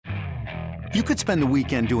You could spend the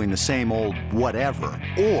weekend doing the same old whatever,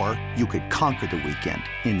 or you could conquer the weekend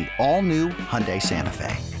in the all-new Hyundai Santa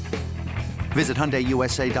Fe. Visit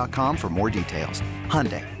HyundaiUSA.com for more details.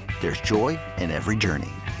 Hyundai, there's joy in every journey.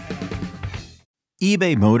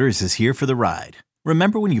 eBay Motors is here for the ride.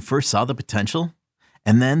 Remember when you first saw the potential?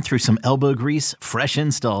 And then through some elbow grease, fresh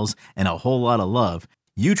installs, and a whole lot of love,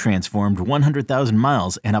 you transformed 100,000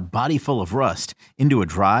 miles and a body full of rust into a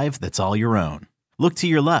drive that's all your own. Look to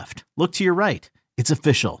your left. Look to your right. It's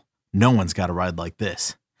official. No one's got a ride like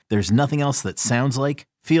this. There's nothing else that sounds like,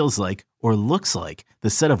 feels like, or looks like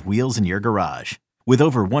the set of wheels in your garage. With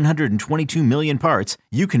over 122 million parts,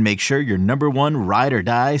 you can make sure your number one ride or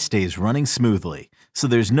die stays running smoothly. So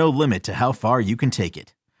there's no limit to how far you can take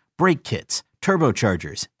it. Brake kits,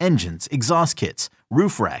 turbochargers, engines, exhaust kits,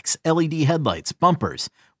 roof racks, LED headlights,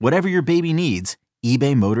 bumpers, whatever your baby needs,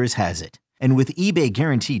 eBay Motors has it. And with eBay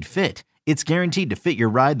Guaranteed Fit, it's guaranteed to fit your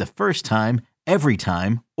ride the first time, every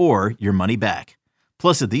time, or your money back.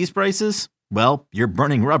 Plus, at these prices, well, you're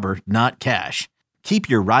burning rubber, not cash. Keep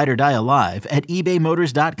your ride or die alive at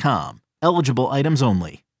ebaymotors.com. Eligible items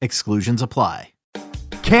only. Exclusions apply.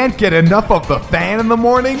 Can't get enough of the fan in the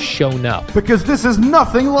morning? Shown up. Because this is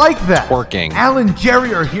nothing like that. Working. Al and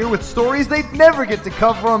Jerry are here with stories they'd never get to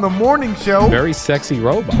cover on the morning show. Very sexy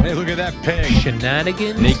robot. Hey, look at that pig.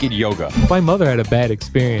 Shenanigans. Naked yoga. My mother had a bad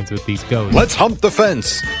experience with these ghosts. Let's hump the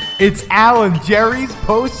fence. It's Al and Jerry's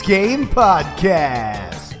post-game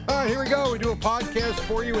podcast. All right, here we go. We do a podcast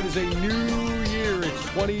for you. It is a new year. It's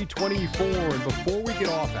 2024. And before we get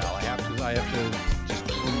off, Al, I have to just,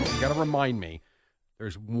 you got to remind me.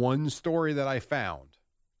 There's one story that I found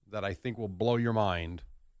that I think will blow your mind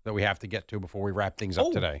that we have to get to before we wrap things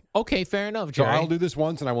up today. Okay, fair enough, Jerry. So I'll do this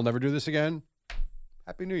once and I will never do this again.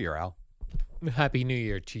 Happy New Year, Al. Happy New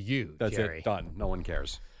Year to you, That's Jerry. it. Done. No one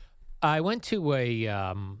cares. I went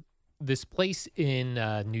to this place in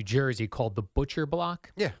New Jersey called the Butcher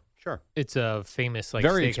Block. Yeah, sure. It's a famous Very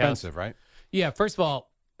steakhouse. expensive, right? Yeah, first of all,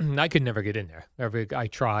 I could never get in there. I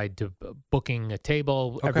tried to booking a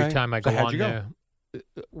table every Okay. time I So go how'd on you go? there.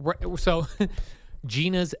 So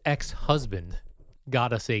Gina's ex-husband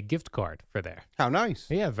got us a gift card for there. How nice.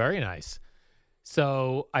 Yeah, very nice.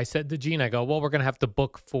 So I said to Gina, I go, well, we're going to have to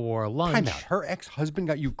book for lunch. Time out. Her ex-husband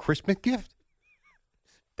got you Christmas gift?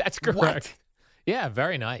 That's correct. What? Yeah,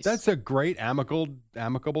 very nice. That's a great amicable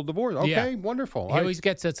divorce. Okay, Yeah. wonderful. He always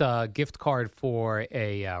gets us a gift card for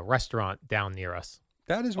a restaurant down near us.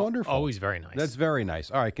 That is wonderful. Always very nice. That's very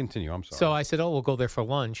nice. All right, continue. I'm sorry. So I said, we'll go there for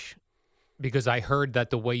lunch because I heard that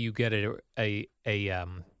the way you get a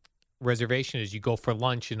reservation is you go for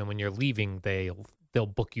lunch and then when you're leaving, they'll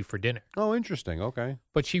book you for dinner. Oh, interesting. Okay.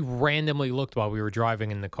 But she randomly looked while we were driving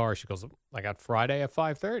in the car. She goes, I got Friday at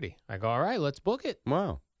 5:30. I go, all right, let's book it.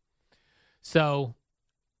 Wow. So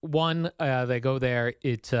they go there.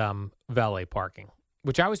 It's valet parking,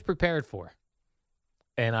 which I was prepared for.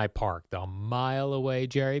 And I parked a mile away,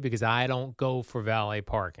 Jerry, because I don't go for valet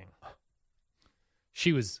parking.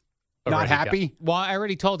 She was Not happy? Well, I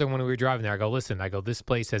already told her when we were driving there, I go, listen, this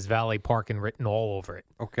place has valet parking written all over it.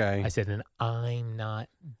 Okay. I said, and I'm not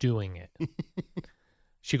doing it.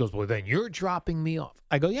 She goes, well, then you're dropping me off.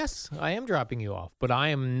 I go, yes, I am dropping you off, but I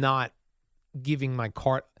am not giving my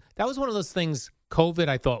cart. That was one of those things, COVID,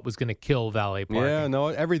 I thought was going to kill valet parking. Yeah, no,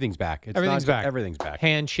 everything's back. Everything's back. Everything's back.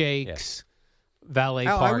 Handshakes, valet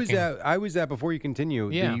Al, parking. I was at, before you continue,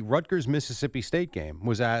 Yeah. the Rutgers Mississippi State game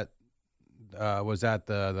was at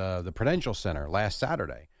the Prudential Center last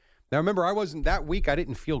Saturday. Now, remember, I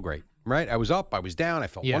didn't feel great, right? I was up, I was down, I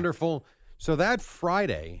felt wonderful. So that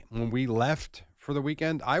Friday, when we left for the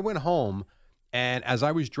weekend, I went home, and as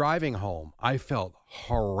I was driving home, I felt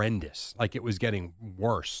horrendous, like it was getting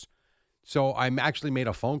worse. So I actually made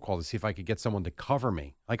a phone call to see if I could get someone to cover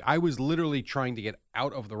me. Like, I was literally trying to get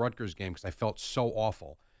out of the Rutgers game because I felt so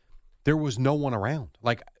awful. There was no one around.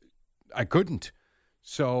 Like, I couldn't.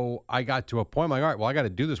 So I got to a point, I'm like, all right, well, I got to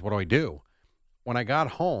do this. What do I do? When I got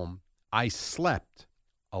home, I slept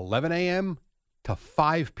 11 a.m. to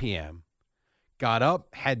 5 p.m., got up,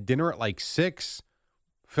 had dinner at like 6,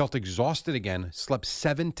 felt exhausted again, slept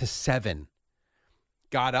 7 to 7,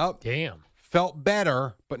 got up, Damn. felt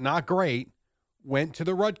better, but not great, went to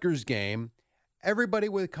the Rutgers game. Everybody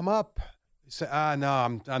would come up, say,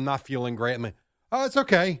 no, I'm not feeling great. I'm like, oh, it's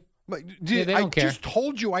okay. But Yeah, they don't care. just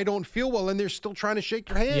told you I don't feel well, and they're still trying to shake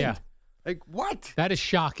your hand. Yeah. Like, what? That is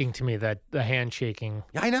shocking to me, that the handshaking.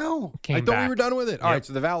 I know. Came I thought we back. were done with it. All Yep. right,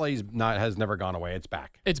 so the valet's has never gone away. It's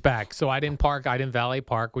back. It's back. So I didn't park. I didn't valet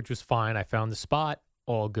park, which was fine. I found the spot.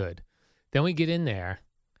 All good. Then we get in there,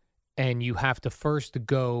 and you have to first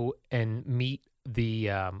go and meet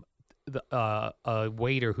the a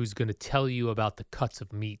waiter who's going to tell you about the cuts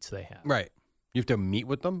of meats they have. Right. You have to meet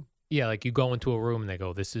with them? Yeah, like you go into a room and they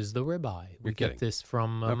go, "This is the ribeye. We get this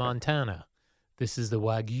from Montana. This is the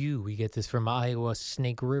Wagyu. We get this from Iowa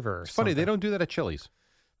Snake River." It's funny, they don't do that at Chili's.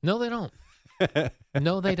 No, they don't.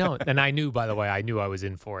 No, they don't. And I knew, by the way, I was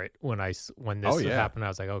in for it when this happened. I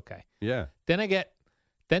was like, okay. Yeah.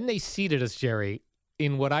 Then they seated us, Jerry,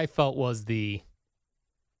 in what I felt was the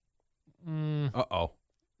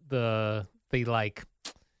like,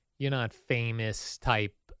 you're not famous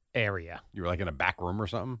type area. You were like in a back room or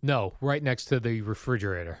something? No, right next to the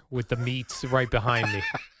refrigerator with the meats right behind me.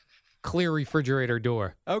 Clear refrigerator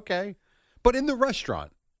door. Okay. But in the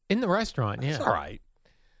restaurant? In the restaurant, yeah. That's all right.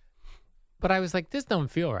 But I was like, this don't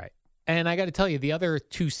feel right. And I got to tell you, the other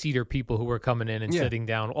two-seater people who were coming in and sitting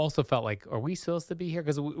down also felt like, are we supposed to be here?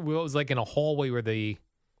 Because it was like in a hallway where the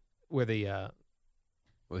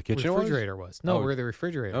kitchen refrigerator was. No, where the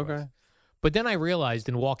refrigerator was. But then I realized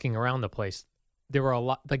in walking around the place, there were a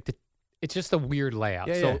lot, like it's just a weird layout.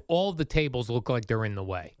 All the tables look like they're in the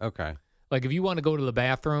way. Okay. Like if you want to go to the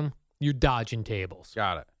bathroom, you're dodging tables.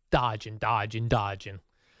 Got it. Dodging.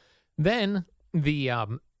 Then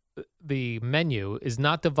the menu is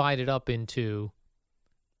not divided up into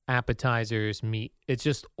appetizers, meat. It's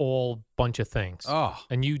just all bunch of things. Oh.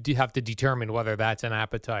 And you have to determine whether that's an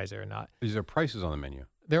appetizer or not. Is there prices on the menu?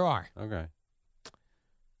 There are. Okay.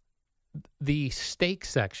 The steak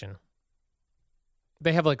section,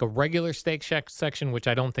 they have like a regular steak section, which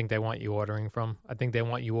I don't think they want you ordering from. I think they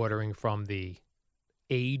want you ordering from the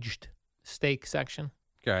aged steak section.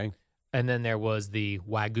 Okay. And then there was the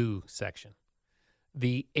Wagyu section.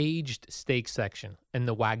 The aged steak section and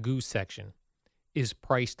the Wagyu section is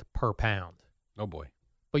priced per pound. Oh, boy.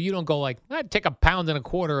 But you don't go like, I'd take 1.25 pounds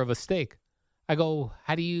of a steak. I go,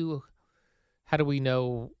 how do we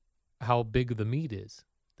know how big the meat is?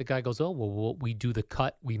 The guy goes, oh, well, we do the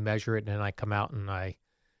cut, we measure it, and then I come out and I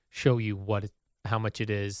show you how much it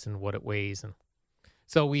is and what it weighs. And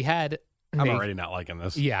so we had... I'm already not liking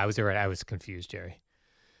this. Yeah, I was confused, Jerry.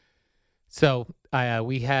 So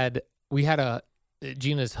we had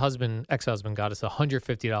Gina's ex-husband got us a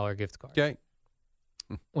 $150 gift card. Okay.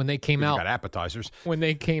 When they came out, got appetizers. When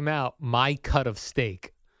they came out, my cut of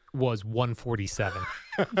steak was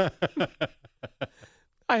 $147.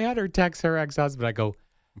 I had her text her ex-husband. I go,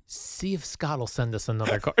 see if Scott will send us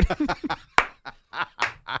another card.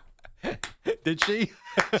 Did she?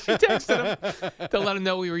 She texted him to let him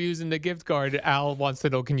know we were using the gift card. Al wants to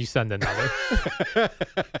know, can you send another?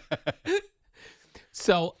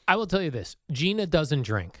 So I will tell you this. Gina doesn't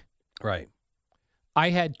drink. Right. I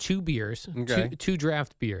had 2 beers, two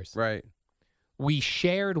draft beers. Right. We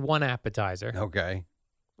shared one appetizer. Okay.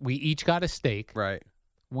 We each got a steak. Right.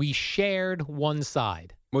 We shared one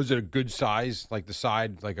side. Was it a good size, like the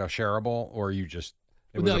side, like a shareable, or you just...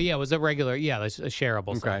 It was a regular, a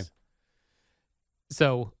shareable size.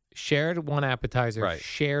 So shared one appetizer,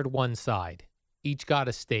 shared one side. Each got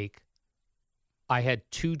a steak. I had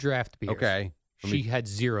 2 draft beers. Okay. She had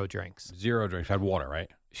 0 drinks. 0 drinks. Had water, right?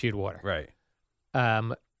 She had water. Right.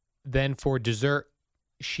 Then for dessert,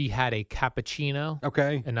 she had a cappuccino.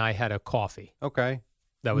 Okay. And I had a coffee. Okay.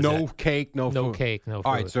 That was no it. Cake, no food. No cake, no food.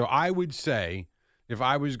 All right, so I would say if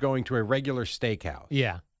I was going to a regular steakhouse.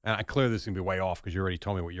 Yeah. And I clearly this is going to be way off because you already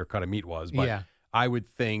told me what your cut of meat was. But I would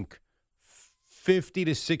think $50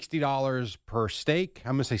 to $60 per steak.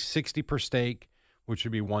 I'm going to say 60 per steak, which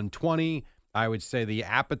would be $120. I would say the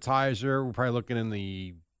appetizer, we're probably looking in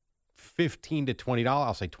the $15 to $20.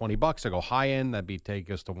 I'll say $20. I go high end. That'd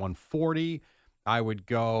take us to $140. I would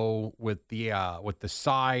go with the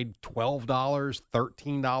side $12,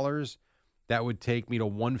 $13. That would take me to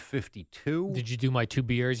 $152. Did you do my 2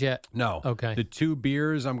 beers yet? No. Okay. The 2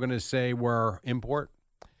 beers I'm going to say were import.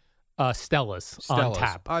 Stella's on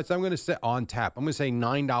tap. All right, so I'm going to say on tap. I'm going to say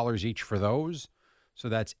 $9 each for those. So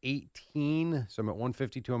that's $18. So I'm at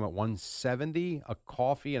 $152. I'm at $170. A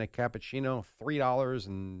coffee and a cappuccino, $3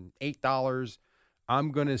 and $8.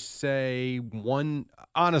 I'm going to say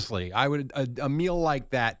honestly, I would, a meal like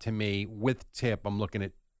that to me with tip, I'm looking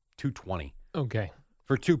at $220. Okay.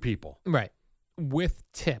 For 2 people. Right. With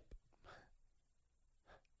tip,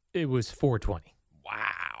 it was $420.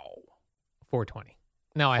 Wow. $420.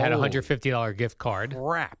 Now I had a $150 gift card.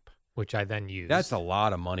 Crap. Which I then used. That's a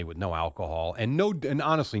lot of money with no alcohol and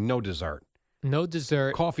honestly, no dessert. No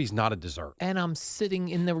dessert. Coffee's not a dessert. And I'm sitting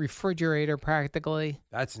in the refrigerator practically.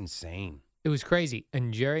 That's insane. It was crazy.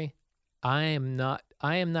 And Jerry, I am not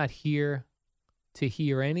here to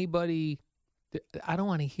hear anybody. I don't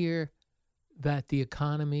want to hear that the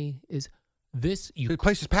economy is. The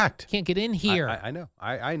place is packed. Can't get in here. I know.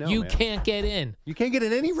 I know. You man. can't get in. You can't get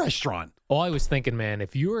in any restaurant. Oh, I was thinking, man,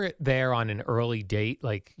 if you were there on an early date,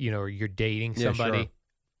 like, you're dating somebody, sure.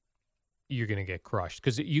 you're going to get crushed.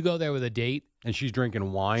 Because you go there with a date. And she's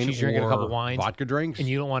drinking wine. She's drinking a or couple wines. vodka drinks. And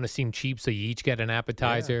you don't want to seem cheap, so you each get an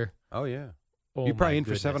appetizer. Yeah. Oh, yeah. Oh, You're probably my in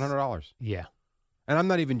for goodness. $700. Yeah. And I'm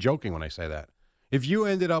not even joking when I say that. If you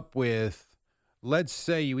ended up with, let's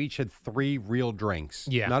say you each had 3 real drinks.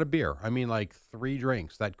 Yeah. Not a beer. I mean, like 3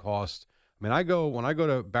 drinks that cost. I mean, when I go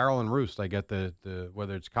to Barrel and Roost, I get the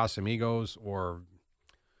whether it's Casamigos or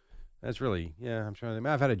that's really, I'm trying to think.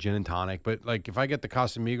 I've had a gin and tonic, but like if I get the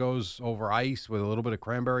Casamigos over ice with a little bit of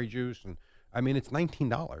cranberry juice, and I mean, it's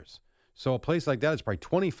 $19. So a place like that is probably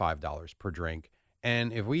 $25 per drink.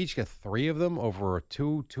 And if we each get 3 of them over a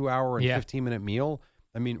 2 hour and 15-minute meal,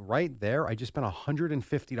 I mean, right there, I just spent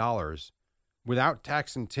 $150 without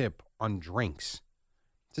tax and tip on drinks.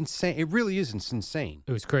 It's insane. It really is insane.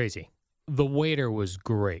 It was crazy. The waiter was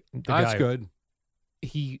great. That's good.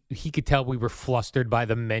 He could tell we were flustered by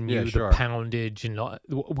the menu, sure. the poundage, and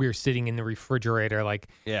we were sitting in the refrigerator. Like,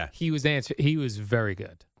 he was very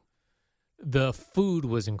good. The food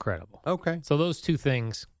was incredible. Okay. So those 2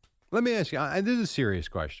 things. Let me ask you, this is a serious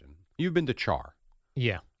question. You've been to Char.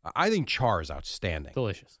 Yeah. I think Char is outstanding.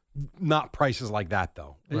 Delicious. Not prices like that,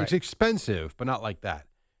 though. Right. It's expensive, but not like that.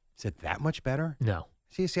 Is it that much better? No.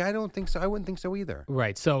 See, I don't think so. I wouldn't think so either.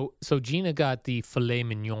 Right. So Gina got the filet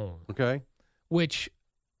mignon. Okay. Which,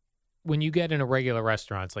 when you get in a regular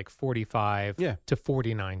restaurant, it's like $45 to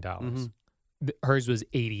 $49. Mm-hmm. Hers was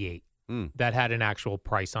 $88. That had an actual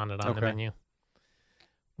price on it on the menu.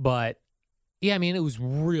 But, yeah, I mean, it was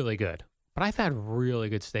really good. But I've had really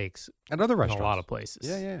good steaks at other restaurants. In a lot of places.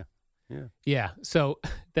 Yeah. So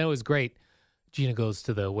that was great. Gina goes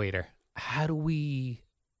to the waiter. How do we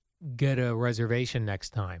get a reservation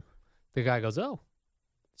next time? The guy goes, oh,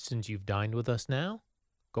 since you've dined with us now,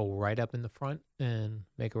 go right up in the front and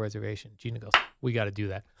make a reservation. Gina goes, we got to do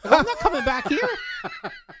that. I'm not coming back here.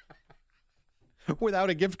 Without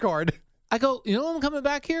a gift card. I go, I'm coming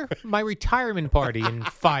back here? My retirement party in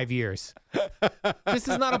 5 years. This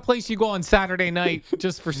is not a place you go on Saturday night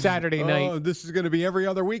just for Saturday night. Oh, this is going to be every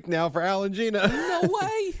other week now for Al and Gina. No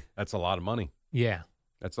way. That's a lot of money. Yeah.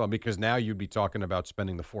 That's all because now you'd be talking about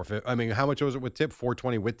spending the $450. I mean, how much was it with tip?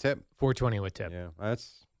 $420 with tip? $420 with tip.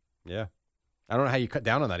 Yeah. I don't know how you cut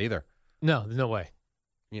down on that either. No, there's no way.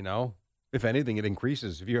 If anything, it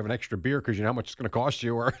increases if you have an extra beer because you know how much it's going to cost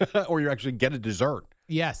you, or you actually get a dessert.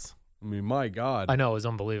 Yes. I mean, my God. I know. It was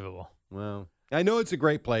unbelievable. Well, I know it's a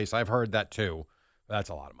great place. I've heard that too. That's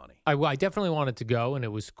a lot of money. I definitely wanted to go, and it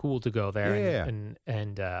was cool to go there.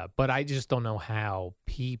 Yeah. But I just don't know how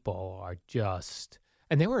people are just.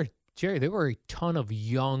 And there were a ton of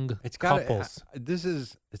young couples.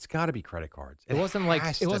 It's got to be credit cards. It wasn't like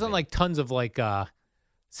tons of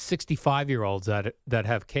 65-year-olds that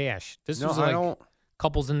have cash. This was like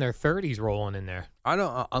couples in their 30s rolling in there. I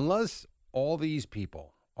don't unless all these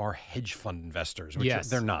people are hedge fund investors, which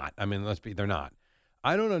they're not. I mean, they're not.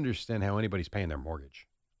 I don't understand how anybody's paying their mortgage.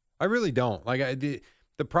 I really don't. The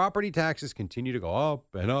property taxes continue to go up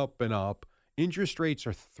and up and up. Interest rates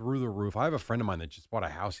are through the roof. I have a friend of mine that just bought a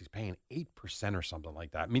house. He's paying 8% or something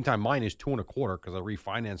like that. Meantime, mine is 2.25% because I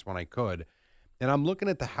refinanced when I could. And I'm looking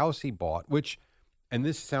at the house he bought, which, and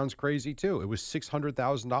this sounds crazy too, it was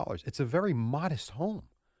 $600,000. It's a very modest home.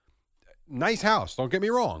 Nice house, don't get me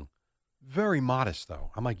wrong. Very modest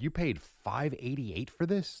though. I'm like, you paid $588 for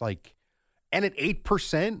this? And at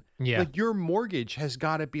 8%? Yeah. Your mortgage has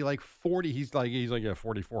got to be like 40. He's like, yeah,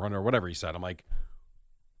 4,400 or whatever he said. I'm like,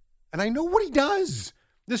 and I know what he does.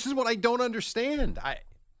 This is what I don't understand. I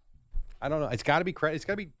don't know. It's got to be credit. It's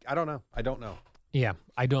got to be, I don't know. I don't know. Yeah,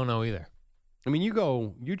 I don't know either. I mean, you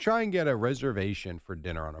try and get a reservation for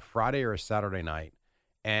dinner on a Friday or a Saturday night.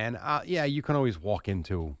 And you can always walk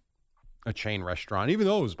into a chain restaurant. Even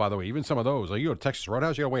those, by the way, even some of those. Like you go to Texas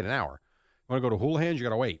Roadhouse, you got to wait an hour. You want to go to Houlihan's, you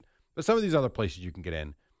got to wait. But some of these other places you can get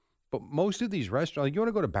in. But most of these restaurants, like you want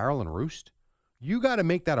to go to Barrel and Roost, you got to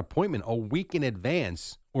make that appointment a week in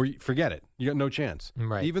advance or forget it. You got no chance.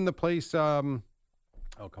 Right. Even the place, oh,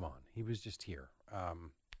 come on. He was just here.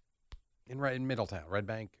 In Middletown, Red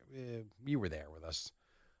Bank. You were there with us.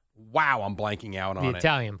 Wow, I'm blanking out on it. The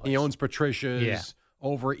Italian place. He owns Patricia's,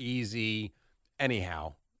 Over Easy.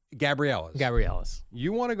 Anyhow, Gabriella's.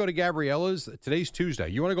 You want to go to Gabriella's? Today's Tuesday.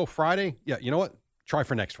 You want to go Friday? Yeah, you know what? Try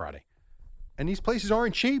for next Friday. And these places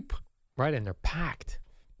aren't cheap. Right, and they're packed.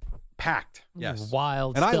 Packed, yes.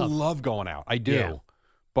 Wild and stuff. I love going out. I do. Yeah.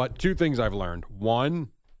 But 2 things I've learned. One,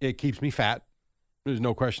 it keeps me fat. There's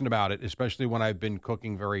no question about it, especially when I've been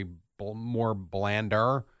cooking very more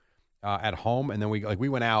blander. at home, and then we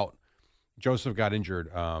went out. Joseph got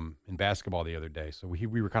injured in basketball the other day, so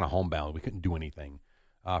we were kind of homebound. We couldn't do anything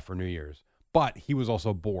for New Year's. But he was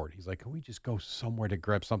also bored. He's like, can we just go somewhere to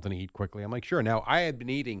grab something to eat quickly? I'm like, sure. Now, I had been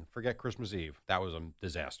eating, forget Christmas Eve. That was a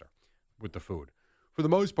disaster with the food. For the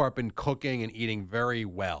most part, been cooking and eating very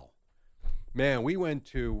well. Man, we went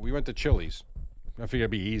to Chili's. I figured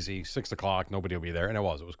it'd be easy. 6 o'clock, nobody will be there. And it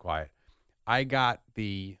was quiet. I got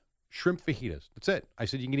the shrimp fajitas. That's it. I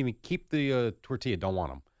said, you can even keep the tortilla. Don't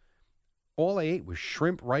want them. All I ate was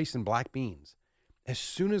shrimp, rice, and black beans. As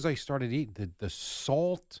soon as I started eating, the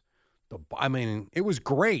salt... it was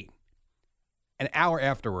great. An hour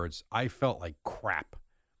afterwards, I felt like crap.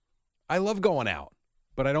 I love going out,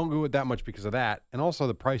 but I don't do it that much because of that. And also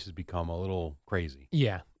the prices become a little crazy.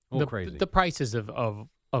 Yeah. A little crazy. The prices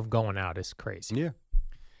of going out is crazy. Yeah.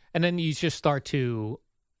 And then you just start to,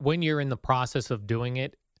 when you're in the process of doing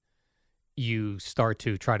it, you start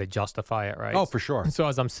to try to justify it, right? Oh, for sure. So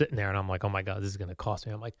as I'm sitting there and I'm like, oh my God, this is going to cost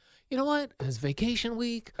me. I'm like, you know what? It's vacation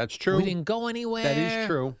week. That's true. We didn't go anywhere. That is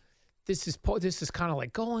true. This is kind of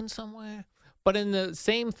like going somewhere. But in the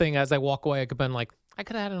same thing, as I walk away, I could have been like, I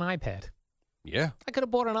could have had an iPad. Yeah. I could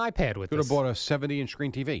have bought an iPad with Could this. have bought a 70-inch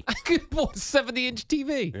screen TV. I could have bought a 70-inch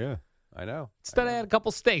TV. Yeah, I know. Instead, I had a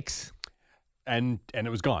couple steaks. And it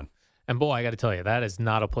was gone. And boy, I got to tell you, that is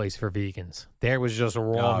not a place for vegans. There was just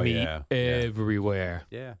raw meat everywhere.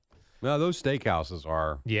 Yeah. No, those steakhouses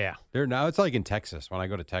are. Yeah. They're now. It's like in Texas. When I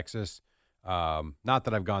go to Texas, not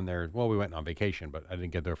that I've gone there. Well, we went on vacation, but I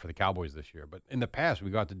didn't get there for the Cowboys this year. But in the past, we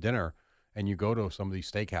got to dinner, and you go to some of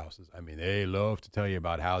these steakhouses. I mean, they love to tell you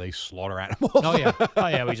about how they slaughter animals. Oh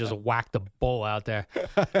yeah. We just whacked the bull out there.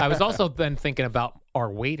 I was also then thinking about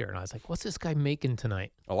our waiter, and I was like, "What's this guy making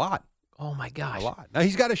tonight?" A lot. Oh my gosh. A lot. Now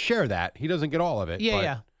he's got to share that. He doesn't get all of it.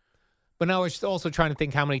 Yeah. But now we're also trying to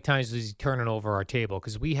think how many times is he turning over our table,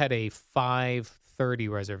 because we had a 5:30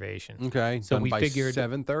 reservation. Okay. So done we by figured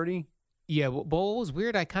 7:30. Yeah, but what was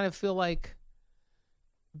weird, I kind of feel like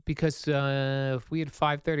because if we had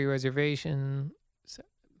 5:30 reservation,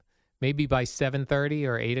 maybe by 7:30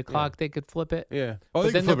 or 8 o'clock they could flip it. Yeah. Oh, But they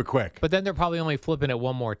then can flip it quick. But then they're probably only flipping it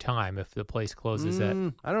one more time if the place closes at.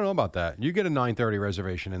 I don't know about that. You get a 9:30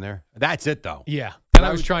 reservation in there. That's it, though. Yeah. Then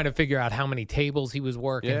I was trying to figure out how many tables he was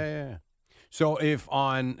working. Yeah. So if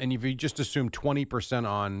you just assume 20%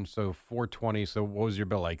 on, so 420. So what was your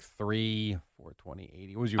bill like? 420,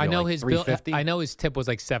 80. What was your bill? I know like his bill. $350? I know his tip was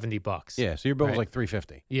like $70. Yeah. So your bill was Right. like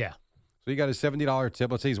 $350. Yeah. So you got a $70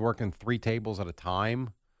 tip. Let's say he's working 3 tables at a time.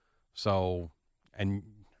 So, and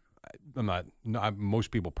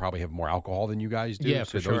most people probably have more alcohol than you guys do. Yeah, so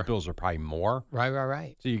for those sure. bills are probably more.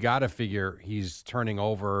 Right. So you got to figure he's turning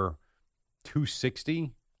over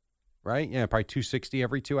 $260, right? Yeah, probably $260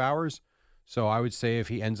 every 2 hours. So I would say if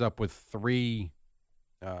he ends up with three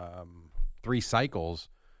cycles,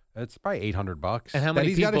 it's probably $800. And how many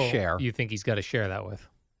he's people got to share? you think he's got to share that with?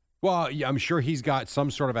 Well, yeah, I'm sure he's got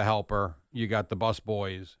some sort of a helper. You got the bus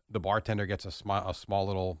boys. The bartender gets a small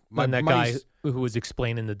little. And that guy who was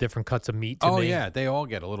explaining the different cuts of meat to me. Oh yeah, they all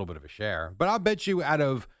get a little bit of a share. But I'll bet you out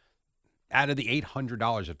of the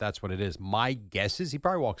 $800, if that's what it is, my guess is he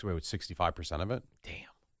probably walks away with 65% of it. Damn.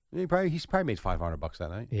 He's probably made $500 that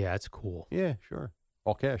night. Yeah, that's cool. Yeah, sure.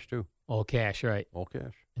 All cash too. All cash, right? All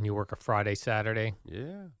cash. And you work a Friday, Saturday.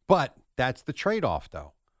 Yeah, but that's the trade-off,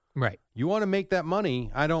 though. Right. You want to make that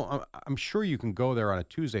money. I'm sure you can go there on a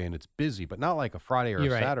Tuesday and it's busy, but not like a Friday or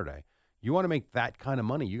You're a right. Saturday. You want to make that kind of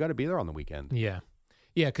money. You got to be there on the weekend. Yeah.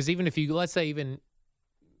 Yeah, because even if you, let's say even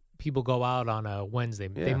people go out on a Wednesday,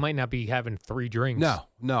 they might not be having 3 drinks.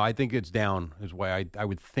 No, I think it's down is why I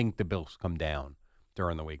would think the bills come down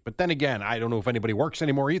during the week. But then again, I don't know if anybody works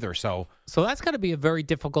anymore either. So that's got to be a very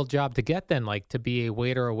difficult job to get then, like to be a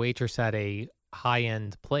waiter or waitress at a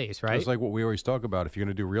high-end place, right? It's like what we always talk about. If you're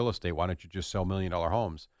going to do real estate, why don't you just sell $1 million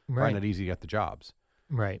homes? Right. Probably not easy to get the jobs.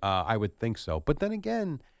 Right. I would think so. But then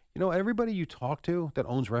again, everybody you talk to that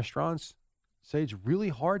owns restaurants say it's really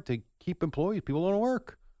hard to keep employees. People don't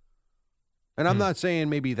work. And I'm not saying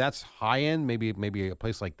maybe that's high end. Maybe a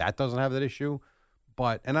place like that doesn't have that issue.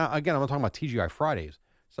 But, I'm not talking about TGI Fridays.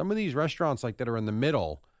 Some of these restaurants like that are in the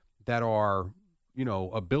middle that are,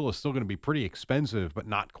 a bill is still going to be pretty expensive, but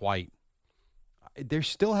not quite. They're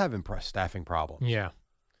still having staffing problems. Yeah.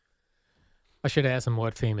 I should ask them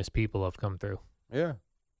what famous people have come through. Yeah.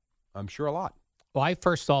 I'm sure a lot. Well, I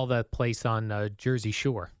first saw that place on Jersey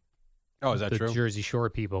Shore. Oh, is that true? The Jersey Shore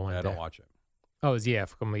people went I there. don't watch it. Oh,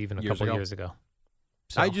 from even a couple years ago.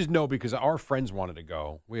 So, I just know because our friends wanted to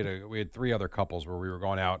go. We had 3 other couples where we were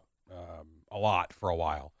going out a lot for a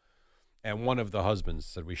while, and one of the husbands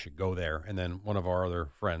said we should go there, and then one of our other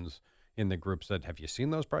friends, in the group said, "Have you seen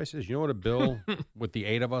those prices? You know what a bill with the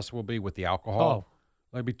 8 of us will be with the alcohol?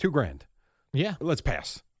 It'd be $2,000. Yeah. Let's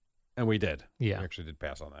pass." And we did. Yeah. We actually did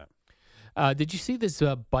pass on that. Did you see this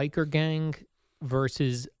biker gang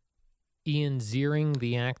versus Ian Ziering,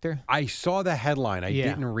 the actor? I saw the headline. I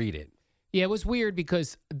didn't read it. Yeah, it was weird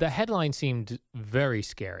because the headline seemed very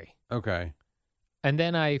scary. Okay. And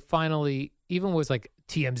then I finally, even was like,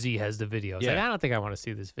 TMZ has the video. I was Yeah. like, I don't think I want to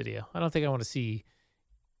see this video. I don't think I want to see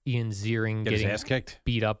Ian Ziering Get his getting ass kicked?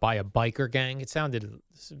 beat up by a biker gang. It sounded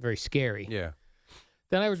very scary. Yeah.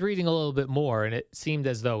 Then I was reading a little bit more, and it seemed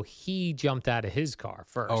as though he jumped out of his car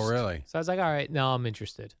first. Oh, really? So I was like, all right, now I'm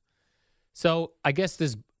interested. So I guess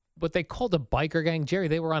this, what they called a biker gang, Jerry,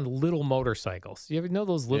 they were on little motorcycles. You ever know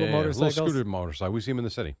those little motorcycles? Little scooter motorcycle. We see them in the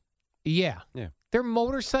city. Yeah. Yeah. They're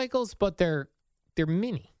motorcycles, but they're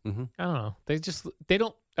mini. Mm-hmm. I don't know. They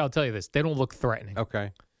don't, I'll tell you this, they don't look threatening.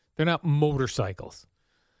 Okay. They're not motorcycles.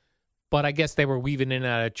 But I guess they were weaving in and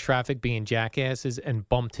out of traffic being jackasses and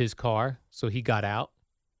bumped his car. So he got out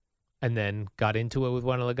and then got into it with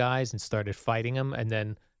one of the guys and started fighting him. And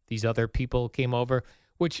then these other people came over,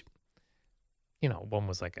 which, you know, one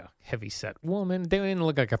was like a heavy-set woman. They didn't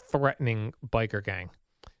look like a threatening biker gang.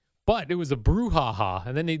 But it was a brouhaha.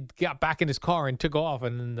 And then he got back in his car and took off.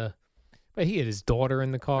 And then but he had his daughter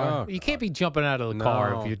in the car. Oh, you can't be jumping out of the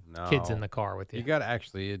car if your No. kid's in the car with you. You got to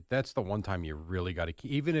actually, that's the one time you really got to keep,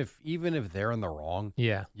 even if they're in the wrong,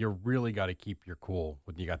 Yeah. you really got to keep your cool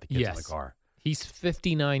when you got the kids in the car. He's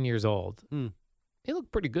 59 years old. He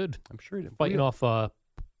looked pretty good I'm sure he did. fighting off a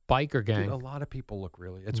biker gang. Dude, a lot of people look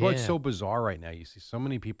really, it's why it's so bizarre right now. You see so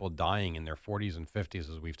many people dying in their 40s and 50s,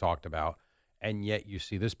 as we've talked about. And yet you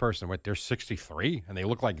see this person, they're 63 and they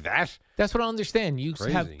look like that. That's what I understand. You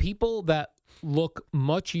Crazy. have people that look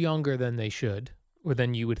much younger than they should, or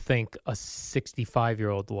than you would think a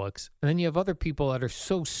 65-year-old looks. And then you have other people that are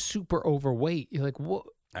so super overweight. You're like, what?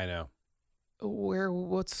 I know. Where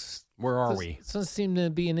are we? It doesn't seem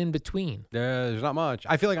to be an in-between. There's not much.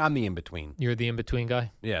 I feel like I'm the in-between. You're the in-between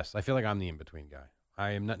guy? Yes, I feel like I'm the in-between guy.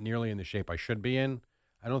 I am not nearly in the shape I should be in.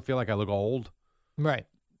 I don't feel like I look old, Right.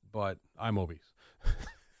 but I'm obese.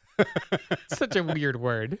 Such a weird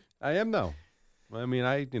word. I am, though. I mean,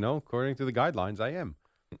 according to the guidelines, I am.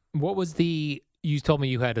 What was you told me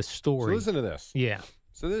you had a So story. listen to this. Yeah.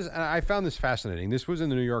 So I found this fascinating. This was in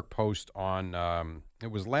the New York Post on,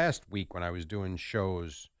 it was last week when I was doing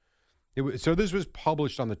shows. So this was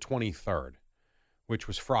published on the 23rd, which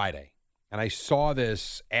was Friday. And I saw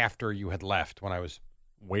this after you had left when I was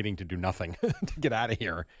waiting to do nothing to get out of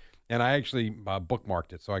here. And I actually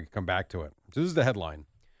bookmarked it so I could come back to it. So this is the headline.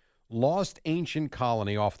 Lost ancient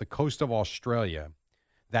colony off the coast of Australia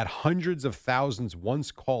that hundreds of thousands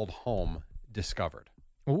once called home discovered.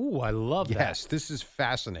 Ooh, I love that. Yes, this is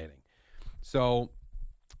fascinating. So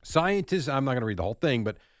scientists, I'm not going to read the whole thing,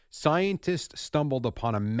 but scientists stumbled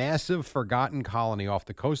upon a massive forgotten colony off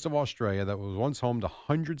the coast of Australia that was once home to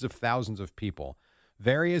hundreds of thousands of people.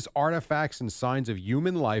 Various artifacts and signs of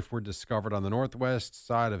human life were discovered on the northwest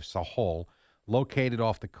side of Sahol, located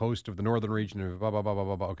off the coast of the northern region of blah, blah, blah, blah,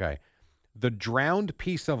 blah, blah. Okay. The drowned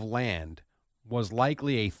piece of land was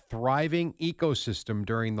likely a thriving ecosystem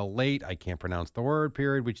during the late, I can't pronounce the word,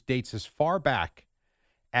 period, which dates as far back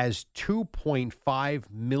as 2.5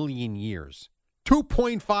 million years.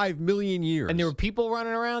 2.5 million years. And there were people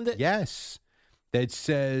running around it? Yes. That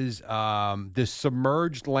says this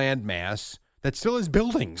submerged landmass that still has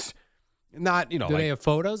buildings. Not, Do they have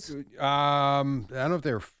photos? I don't know if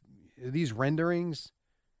they're these renderings.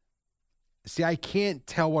 See, I can't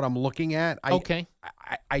tell what I'm looking at. Okay.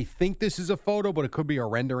 I think this is a photo, but it could be a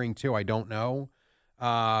rendering too. I don't know.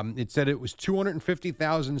 It said it was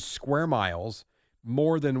 250,000 square miles,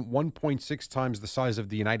 more than 1.6 times the size of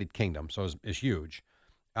the United Kingdom. So it's huge.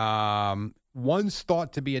 Once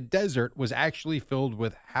thought to be a desert, was actually filled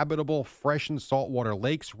with habitable fresh and saltwater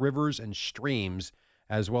lakes, rivers, and streams,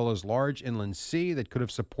 as well as large inland sea that could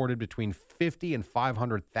have supported between 50 and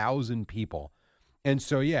 500,000 people. And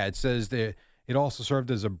so, yeah, it says that it also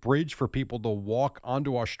served as a bridge for people to walk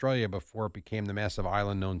onto Australia before it became the massive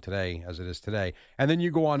island known today as it is today. And then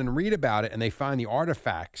you go on and read about it, and they find the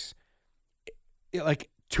artifacts like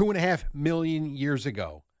 2.5 million years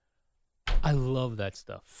ago. I love that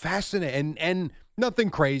stuff. Fascinating. And nothing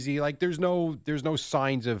crazy. Like there's no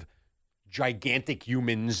signs of gigantic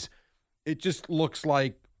humans. It just looks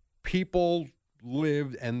like people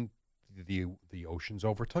lived and the oceans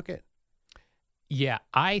overtook it. Yeah,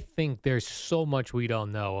 I think there's so much we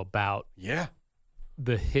don't know about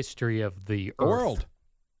the history of the Earth. World.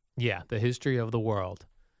 Yeah, the history of the world.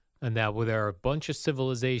 And that there are a bunch of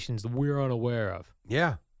civilizations we're unaware of.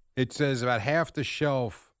 Yeah. It says about half the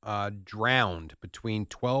shelf drowned between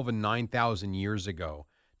 12 and 9,000 years ago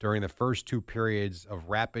during the first two periods of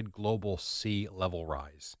rapid global sea level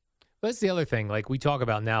rise. That's the other thing. Like we talk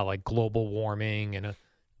about now, like global warming, and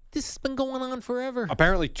this has been going on forever.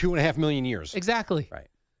 Apparently 2.5 million years. Exactly. Right.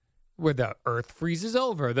 Where the earth freezes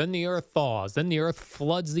over, then the earth thaws, then the earth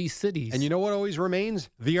floods these cities. And you know what always remains?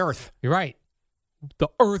 The earth. You're right. The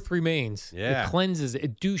earth remains. Yeah. It cleanses,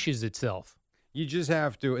 it douches itself. You just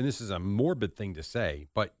have to, and this is a morbid thing to say,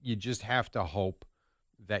 but you just have to hope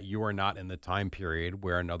that you are not in the time period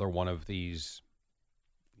where another one of these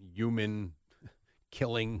human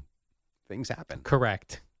killing things happen.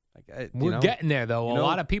 Correct. We're getting there, though. A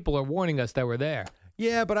lot of people are warning us that we're there.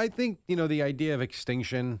 Yeah, but I think, the idea of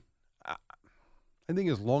extinction, I think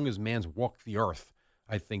as long as man's walked the earth,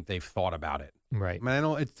 I think they've thought about it. Right. I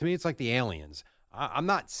mean, to me, it's like the aliens. I'm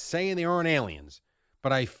not saying they aren't aliens,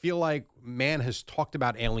 but I feel like man has talked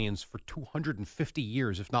about aliens for 250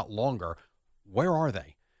 years, if not longer. Where are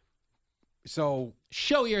they? So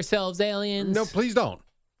show yourselves, aliens. No, please don't.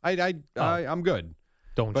 I'm good.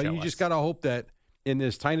 Don't. But show you us. just got to hope that in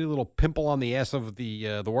this tiny little pimple on the ass of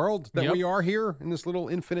the world that we are here in this little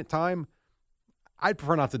infinite time, I'd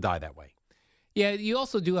prefer not to die that way. Yeah, you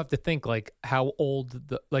also do have to think like how old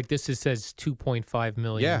this says 2.5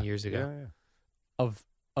 million years ago of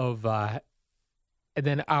and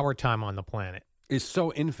then our time on the planet is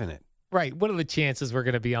so infinite. Right. What are the chances we're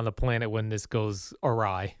going to be on the planet when this goes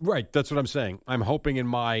awry? Right. That's what I'm saying. I'm hoping in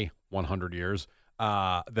my 100 years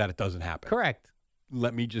that it doesn't happen. Correct.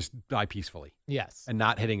 Let me just die peacefully. Yes. And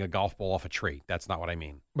not hitting a golf ball off a tree. That's not what I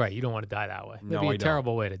mean. Right. You don't want to die that way. No, That'd be I a don't.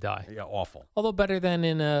 terrible way to die. Yeah, awful. Although better than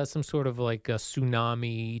in some sort of like a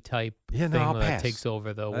tsunami type thing I'll that pass. takes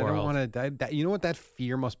over the I world. don't want to die. You know what that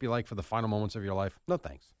fear must be like for the final moments of your life? No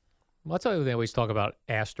thanks. Well, that's why they always talk about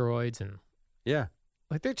asteroids and Yeah.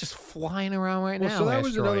 like they're just flying around right Well, now. so that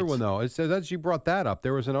was another asteroids. one, though. It says, as you brought that up,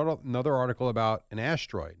 there was another article about an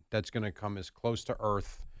asteroid that's going to come as close to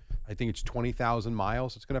Earth. I think it's 20,000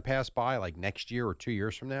 miles. It's going to pass by like next year or 2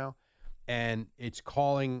 years from now. And it's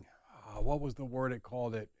calling, what was the word it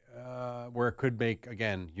called it? Where it could make,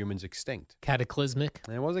 again, humans extinct. Cataclysmic.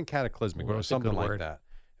 And it wasn't cataclysmic, but it was That's a good something like word. that.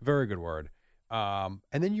 Very good word. And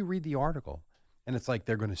then you read the article, and it's like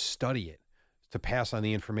they're going to study it to pass on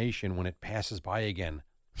the information when it passes by again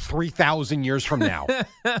 3,000 years from now.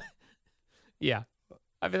 Yeah.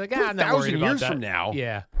 I'd be like, I'm not worried 3,000 about years that. from now?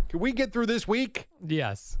 Yeah. Can we get through this week?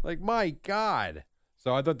 Yes. Like, my God.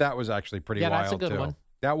 So I thought that was actually pretty wild, that's a good too. one.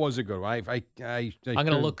 That was a good one. I'm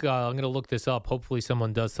gonna look. I'm gonna look this up. Hopefully,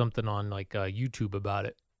 someone does something on like YouTube about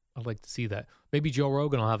it. I'd like to see that. Maybe Joe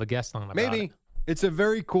Rogan will have a guest on about it. Maybe. It's a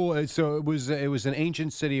very cool. So it was an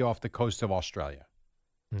ancient city off the coast of Australia.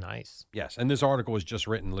 Nice. Yes, and this article was just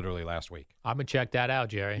written literally last week. I'm gonna check that out,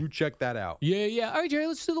 Jerry. You check that out. Yeah. All right, Jerry.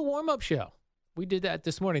 Let's do the warm up show. We did that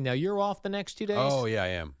this morning. Now you're off the next 2 days. Oh yeah, I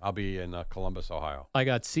am. I'll be in Columbus, Ohio. I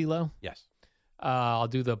got CeeLo. Yes. I'll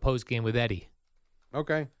do the post game with Eddie.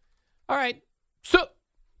 Okay. All right. So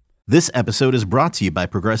This episode is brought to you by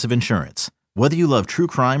Progressive Insurance. Whether you love true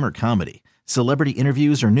crime or comedy, celebrity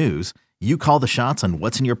interviews or news, you call the shots on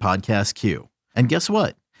what's in your podcast queue. And guess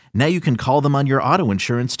what? Now you can call them on your auto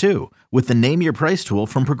insurance too with the Name Your Price tool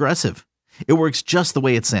from Progressive. It works just the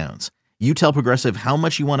way it sounds. You tell Progressive how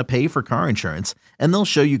much you want to pay for car insurance, and they'll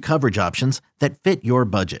show you coverage options that fit your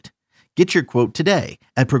budget. Get your quote today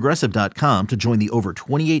at Progressive.com to join the over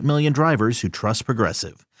 28 million drivers who trust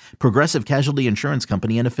Progressive. Progressive Casualty Insurance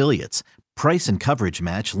Company and Affiliates. Price and coverage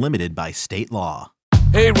match limited by state law.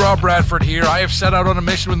 Hey, Rob Bradford here. I have set out on a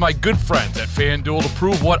mission with my good friends at FanDuel to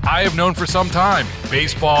prove what I have known for some time.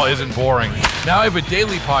 Baseball isn't boring. Now I have a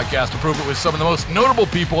daily podcast to prove it with some of the most notable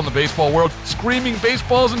people in the baseball world, screaming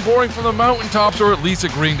baseball isn't boring from the mountaintops, or at least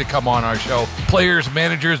agreeing to come on our show. Players,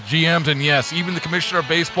 managers, GMs, and yes, even the commissioner of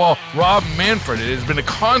baseball, Rob Manfred. It has been a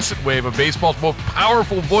constant wave of baseball's most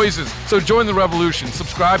powerful voices. So join the revolution.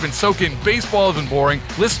 Subscribe and soak in Baseball Isn't Boring.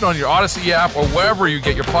 Listen on your Odyssey app or wherever you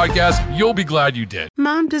get your podcasts. You'll be glad you did.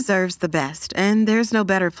 Mom deserves the best, and there's no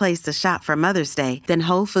better place to shop for Mother's Day than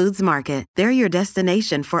Whole Foods Market. They're your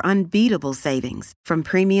destination for unbeatable savings, from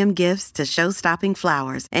premium gifts to show-stopping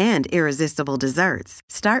flowers and irresistible desserts.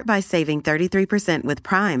 Start by saving 33% with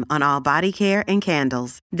Prime on all body care and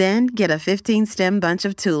candles. Then get a 15-stem bunch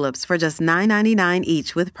of tulips for just $9.99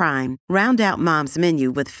 each with Prime. Round out Mom's menu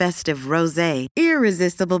with festive rosé,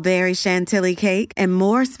 irresistible berry chantilly cake, and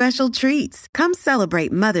more special treats. Come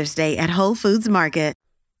celebrate Mother's Day at Whole Foods Market.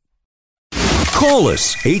 Call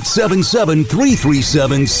us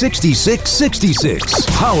 877-337-6666.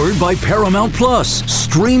 Powered by Paramount Plus.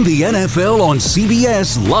 Stream the NFL on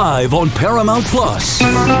CBS live on Paramount Plus.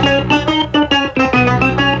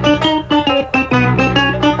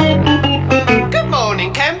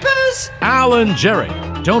 and Jerry.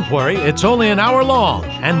 Don't worry, it's only an hour long,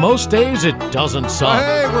 and most days it doesn't suck.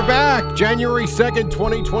 Hey, we're back. January 2nd,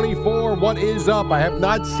 2024. What is up? I have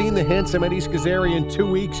not seen the handsome Eddie Scazzeri in 2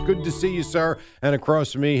 weeks. Good to see you, sir. And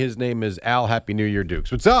across from me, his name is Al. Happy New Year,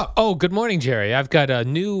 Dukes. What's up? Oh, good morning, Jerry. I've got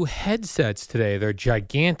new headsets today. They're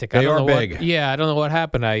gigantic. They are big. I don't know what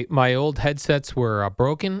happened. My old headsets were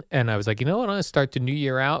broken, and I was like, you know what? I'm going to start the new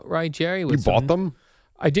year out, right, Jerry? You bought them?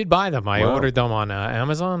 I did buy them. I Wow. ordered them on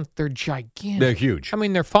Amazon. They're gigantic. They're huge. I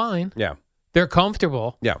mean, they're fine. Yeah. They're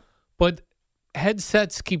comfortable. Yeah. But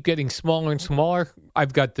headsets keep getting smaller and smaller.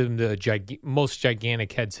 I've got the most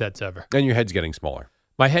gigantic headsets ever. And your head's getting smaller.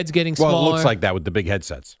 My head's getting smaller. Well, it looks like that with the big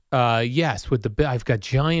headsets. Yes, I've got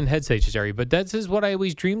giant headsets, Jerry. But this is what I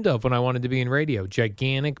always dreamed of when I wanted to be in radio.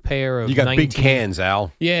 Gigantic pair of You got big cans,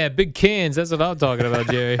 Al. Yeah, big cans. That's what I'm talking about,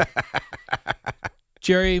 Jerry.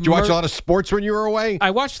 Jerry, did you watch a lot of sports when you were away? I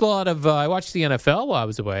watched a lot of. I watched the NFL while I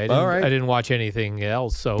was away. I didn't watch anything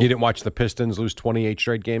else. So you didn't watch the Pistons lose 28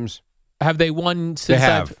 straight games? Have they won since? They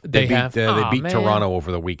have. They beat Toronto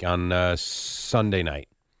over the week on Sunday night.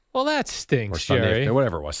 Well, that stinks, or Sunday, Jerry.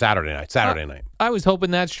 Whatever it was, Saturday night. I was hoping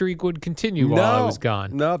that streak would continue while I was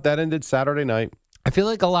gone. No, that ended Saturday night. I feel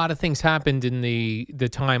like a lot of things happened in the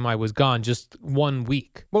time I was gone, just 1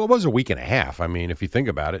 week. Well, it was a week and a half. I mean, if you think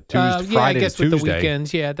about it, Friday I guess to Tuesday. with the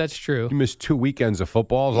weekends, yeah, that's true. You missed 2 weekends of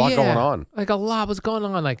football. There's a lot going on. Like a lot was going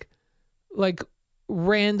on. Like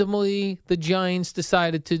randomly, the Giants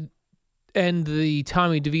decided to end the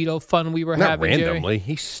Tommy DeVito fun we were Not having. randomly, Jerry.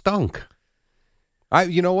 he stunk.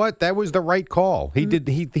 You know what? That was the right call. He did.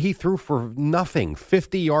 He threw for nothing.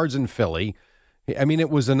 50 yards in Philly. I mean, it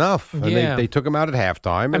was enough. And they took him out at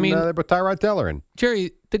halftime, and they put Tyrod Taylor in.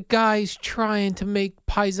 Jerry, the guy's trying to make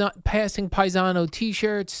passing Paisano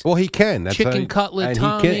T-shirts. Well, he can. That's chicken cutlet and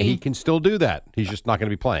Tommy. He can still do that. He's just not going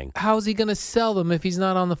to be playing. How's he going to sell them if he's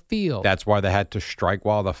not on the field? That's why they had to strike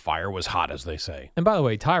while the fire was hot, as they say. And by the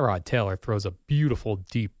way, Tyrod Taylor throws a beautiful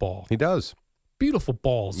deep ball. He does. Beautiful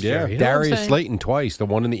balls, yeah. Jerry. You know Darius Slayton twice, the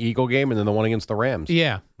one in the Eagle game and then the one against the Rams.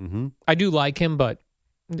 Yeah. Mm-hmm. I do like him, but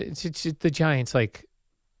it's the Giants, like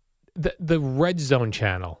the Red Zone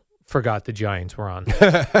channel forgot the Giants were on.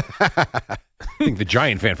 I think the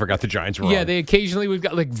Giant fan forgot the Giants were on. Yeah, they occasionally would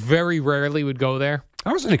go, like very rarely would go there.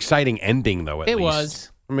 That was an exciting ending, though, at least. It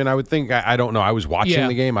was. I mean, I would think, I don't know. I was watching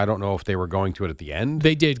the game. I don't know if they were going to it at the end.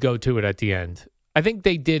 They did go to it at the end. I think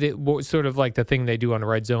they did it sort of like the thing they do on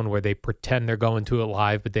Red Zone where they pretend they're going to it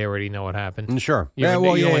live, but they already know what happened. Sure. You know,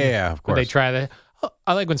 of course. When they try that.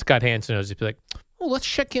 I like when Scott Hansen knows, he'd be like, oh, let's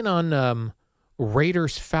check in on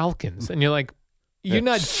Raiders Falcons. And you're like, you're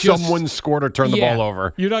not just... Someone scored or turned the ball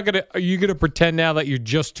over. You're not going to... Are you going to pretend now that you're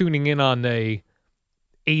just tuning in on a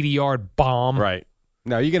 80-yard bomb? Right.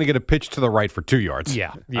 No, you're going to get a pitch to the right for 2 yards.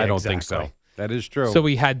 Yeah I don't think so. That is true. So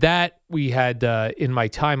we had that. We had, in my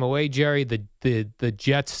time away, Jerry, the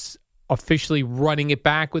Jets officially running it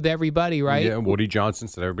back with everybody, right? Yeah, Woody Johnson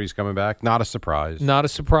said everybody's coming back. Not a surprise. Not a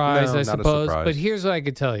surprise, No, I not a suppose. surprise. But here's what I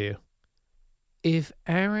could tell you. If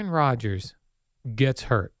Aaron Rodgers gets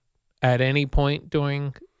hurt at any point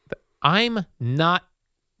during... I'm not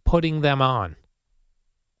putting them on.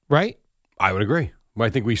 Right? I would agree. I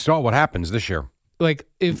think we saw what happens this year. Like,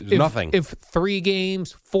 if nothing. If 3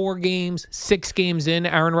 games, 4 games, 6 games in,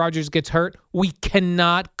 Aaron Rodgers gets hurt, we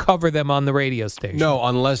cannot cover them on the radio station. No,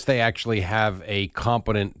 unless they actually have a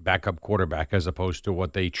competent backup quarterback as opposed to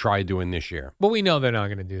what they tried doing this year. But we know they're not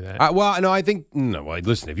going to do that.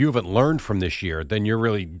 Listen, if you haven't learned from this year, then you're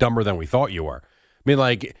really dumber than we thought you were. I mean,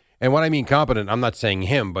 like, and when I mean competent, I'm not saying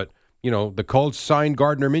him, but, you know, the Colts signed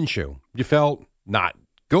Gardner Minshew. You felt not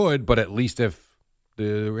good, but at least if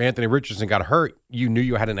Anthony Richardson got hurt, you knew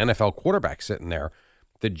you had an NFL quarterback sitting there.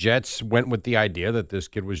 The Jets went with the idea that this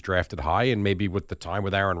kid was drafted high, and maybe with the time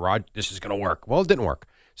with Aaron Rodgers, this is going to work. Well, it didn't work.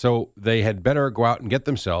 So they had better go out and get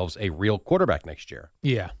themselves a real quarterback next year.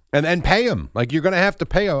 Yeah. And pay him. Like, you're going to have to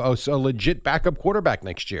pay a legit backup quarterback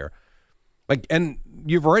next year. Like, and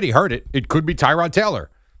you've already heard it. It could be Tyrod Taylor.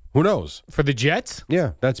 Who knows? For the Jets?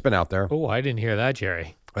 Yeah, that's been out there. Oh, I didn't hear that,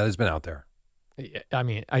 Jerry. That has been out there. I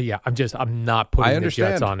mean, I'm not putting the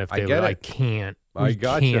Jets on if they would. I can't. We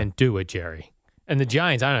can't do it, Jerry. And the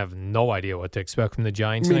Giants, I have no idea what to expect from the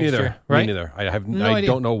Giants next year. Right? Me neither. I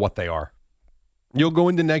don't know what they are. You'll go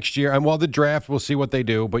into next year, and while the draft, we'll see what they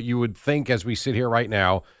do. But you would think, as we sit here right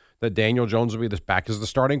now, that Daniel Jones will be back as the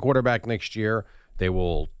starting quarterback next year. They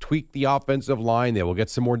will tweak the offensive line. They will get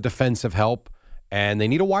some more defensive help, and they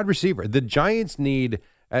need a wide receiver. The Giants need.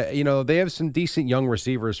 They have some decent young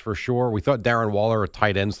receivers for sure. We thought Darren Waller, a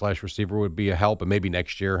tight end / receiver, would be a help, and maybe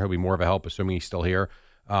next year he'll be more of a help, assuming he's still here.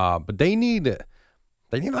 But they need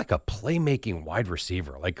like a playmaking wide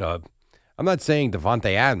receiver, like a I'm not saying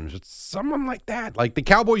Devontae Adams. It's someone like that. Like the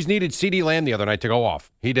Cowboys needed CeeDee Lamb the other night to go off.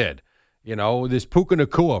 He did. This Puka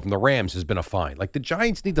Nacua from the Rams has been a find. Like the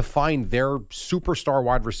Giants need to find their superstar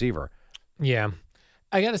wide receiver. Yeah.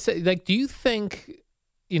 I got to say, like, do you think,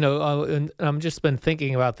 and I'm just been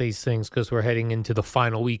thinking about these things because we're heading into the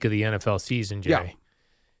final week of the NFL season, Jerry.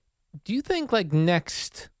 Yeah. Do you think like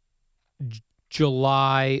next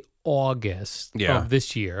July, August of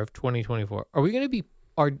this year, of 2024,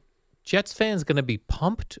 are Jets fans going to be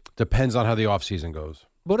pumped? Depends on how the offseason goes.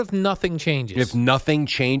 What if nothing changes? If nothing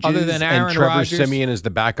changes other than Aaron and Trevor Rodgers, Siemian is the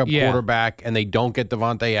backup quarterback and they don't get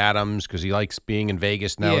Devontae Adams because he likes being in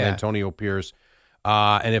Vegas now with Antonio Pierce,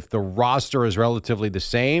 and if the roster is relatively the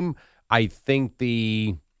same, I think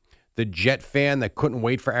the Jet fan that couldn't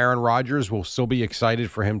wait for Aaron Rodgers will still be excited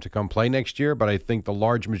for him to come play next year, but I think the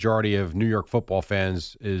large majority of New York football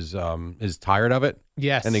fans is tired of it.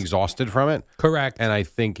 Yes. And exhausted from it. Correct. And I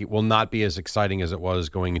think it will not be as exciting as it was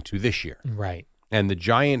going into this year. Right. And the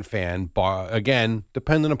Giant fan, again,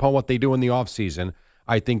 depending upon what they do in the offseason,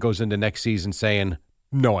 I think goes into next season saying,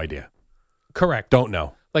 no idea. Correct. Don't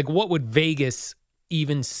know. Like, what would Vegas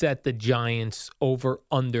even set the Giants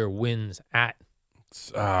over-under wins at?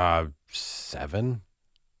 7.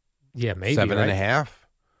 Yeah, maybe. 7.5.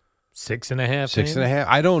 6.5. 6.5.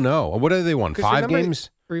 I don't know. What have they won? 5 games?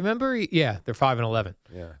 Remember? Yeah, they're 5-11.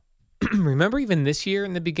 Yeah. Remember, even this year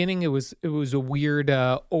in the beginning, it was a weird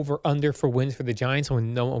over/under for wins for the Giants.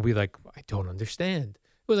 When no one would be like, I don't understand.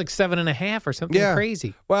 It was like 7.5 or something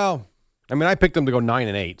crazy. Well, I mean, I picked them to go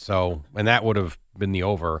 9-8, and that would have been the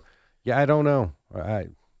over. Yeah, I don't know.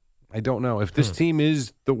 I don't know. If this team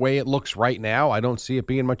is the way it looks right now, I don't see it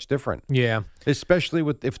being much different. Yeah. Especially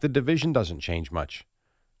if the division doesn't change much.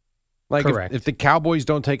 Like if the Cowboys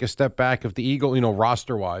don't take a step back, if the Eagles,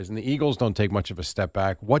 roster-wise, and the Eagles don't take much of a step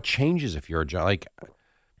back, what changes if you're a Giant? Like,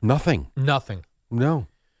 nothing. Nothing. No.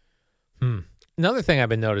 Another thing I've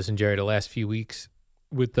been noticing, Jerry, the last few weeks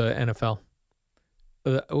with the NFL,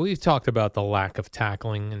 we've talked about the lack of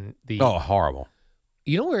tackling and the... Oh, horrible.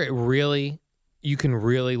 You know where you can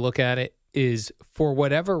really look at it is, for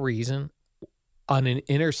whatever reason, on an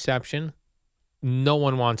interception, no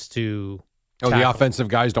one wants to tackle. The offensive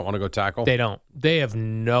guys don't want to go tackle? They don't. They have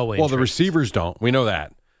no interest. Well, the receivers don't. We know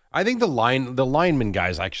that. I think the lineman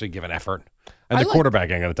guys actually give an effort. And the quarterback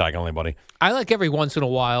ain't going to tackle anybody. I like every once in a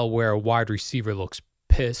while where a wide receiver looks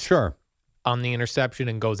pissed on the interception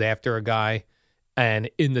and goes after a guy, and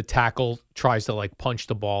in the tackle tries to punch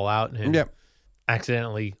the ball out and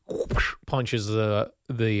accidentally punches the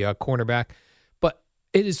cornerback. But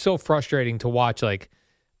it is so frustrating to watch.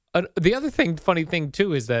 The other funny thing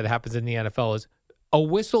too, is that happens in the NFL is a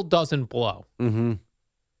whistle doesn't blow. Mm-hmm.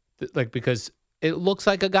 Because it looks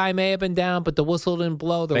like a guy may have been down, but the whistle didn't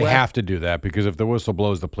blow. They have to do that because if the whistle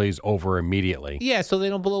blows, the play's over immediately. Yeah, so they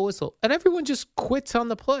don't blow a whistle. And everyone just quits on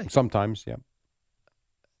the play. Sometimes, yeah.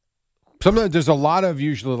 Sometimes there's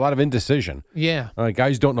usually a lot of indecision. Yeah.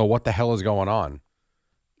 Guys don't know what the hell is going on.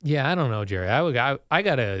 Yeah, I don't know, Jerry. I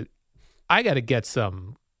gotta get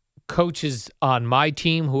some coaches on my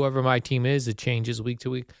team, whoever my team is, it changes week to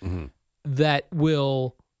week, that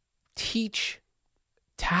will teach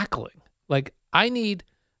tackling. I need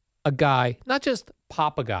a guy, not just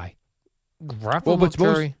pop a guy.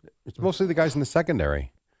 It's mostly the guys in the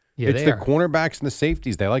secondary. Yeah, it's the cornerbacks and the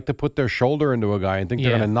safeties. They like to put their shoulder into a guy and think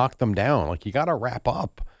they're going to knock them down. You got to wrap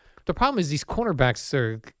up. The problem is these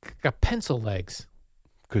cornerbacks got pencil legs.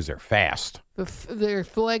 Because they're fast. Their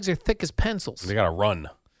legs are thick as pencils. They got to run.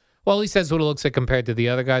 Well, at least that's what it looks like compared to the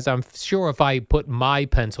other guys. I'm sure if I put my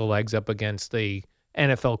pencil legs up against the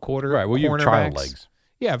NFL cornerbacks. Right, well, you have child legs.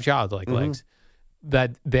 Yeah, I have child-like legs.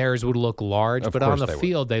 That theirs would look large, but on the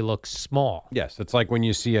field they look small. Yes, it's like when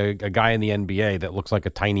you see a guy in the NBA that looks like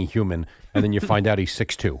a tiny human, and then you find out he's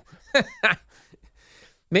 6'2".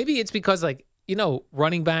 Maybe it's because,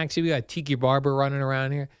 running backs, we got Tiki Barber running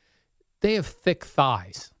around here. They have thick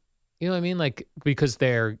thighs. You know what I mean? Because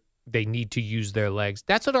they need to use their legs.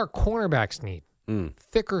 That's what our cornerbacks need.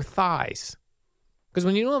 Thicker thighs. Because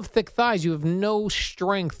when you don't have thick thighs, you have no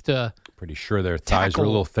strength to Pretty sure their thighs are a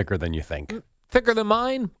little thicker than you think. Thicker than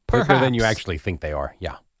mine? Perhaps. Thicker than you actually think they are,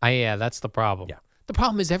 yeah. Yeah, that's the problem. Yeah. The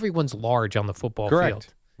problem is everyone's large on the football field.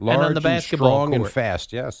 Large and on the basketball strong court. and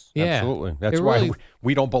fast, yes. Yeah. Absolutely. That's why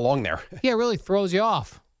we don't belong there. Yeah, it really throws you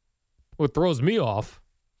off. What throws me off,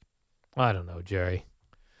 I don't know, Jerry.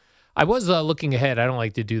 I was looking ahead. I don't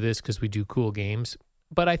like to do this because we do cool games.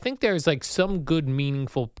 But I think there's some good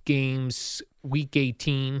meaningful games week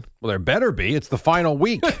 18. Well, there better be. It's the final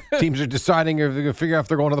week. Teams are deciding if they're going to figure out if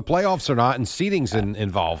they're going to the playoffs or not, and seeding's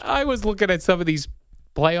involved. I was looking at some of these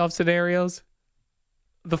playoff scenarios.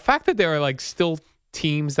 the fact that there are like still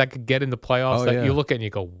teams that could get in the playoffs that you look at and you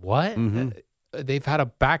go, what? Mm-hmm. They've had a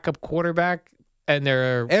backup quarterback and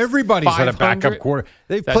they're everybody's had a backup quarter.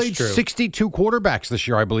 They've That's played true. 62 quarterbacks this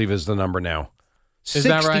year, I believe is the number now. Is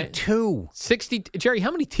that right? 62. 60. Jerry,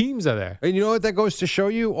 how many teams are there? And you know what that goes to show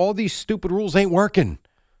you? All these stupid rules ain't working.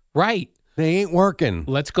 Right. They ain't working.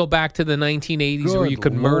 Let's go back to the 1980s where you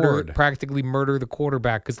could practically murder the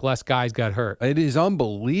quarterback because less guys got hurt. It is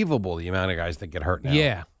unbelievable the amount of guys that get hurt now.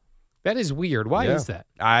 Yeah. That is weird. Why is that?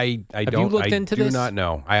 I Have you looked into this? do not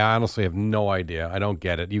know. I honestly have no idea. I don't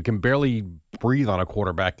get it. You can barely breathe on a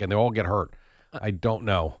quarterback, and they all get hurt. I don't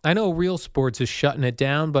know. I know Real Sports is shutting it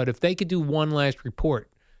down, but if they could do one last report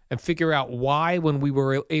and figure out why, when we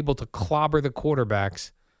were able to clobber the quarterbacks,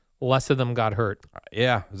 less of them got hurt.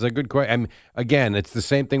 Yeah, it's a good question. I mean, again, it's the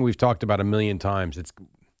same thing we've talked about a million times.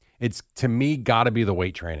 It's to me got to be the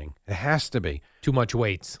weight training. It has to be. Too much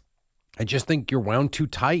weights. I just think you're wound too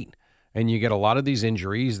tight. And you get a lot of these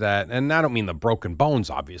injuries that, and I don't mean the broken bones,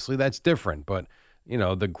 obviously, that's different, but, you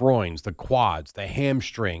know, the groins, the quads, the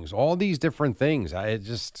hamstrings, all these different things.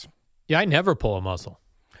 Yeah, I never pull a muscle.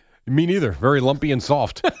 Me neither. Very lumpy and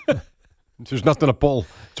soft. There's nothing to pull.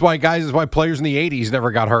 That's why players in the 80s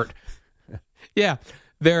never got hurt. Yeah.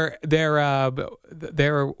 They're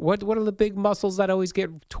what are the big muscles that always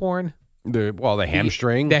get torn? The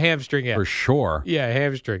hamstring. The hamstring, yeah. For sure. Yeah,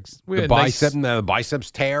 hamstrings. The bicep and the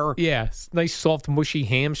biceps tear. Yeah, nice, soft, mushy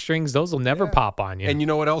hamstrings. Those will never pop on you. And you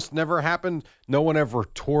know what else never happened? No one ever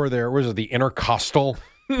tore the intercostal?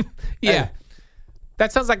 Yeah.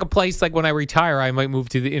 That sounds like a place like when I retire, I might move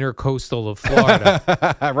to the intercoastal of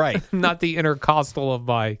Florida. Right. Not the intercostal of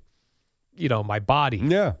my body.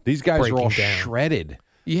 Yeah. These guys are all down. Shredded.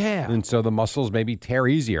 Yeah. And so the muscles maybe tear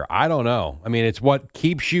easier. I don't know. I mean, it's what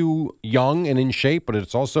keeps you young and in shape, but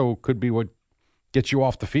it's also could be what gets you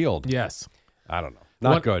off the field. Yes. I don't know.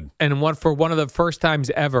 Not good. And for one of the first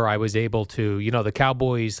times ever, I was able to, the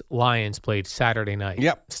Cowboys-Lions played Saturday night.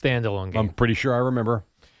 Yep. Standalone game. I'm pretty sure I remember.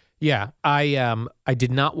 Yeah. I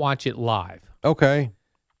did not watch it live. Okay.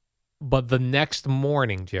 But the next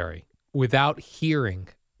morning, Jerry, without hearing...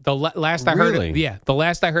 The last I heard it, the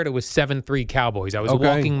last I heard it was 7-3 Cowboys. I was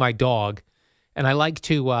walking my dog, and I like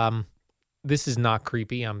to. This is not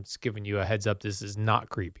creepy. I'm just giving you a heads up. This is not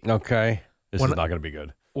creepy. Okay, this is not going to be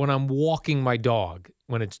good. When I'm walking my dog,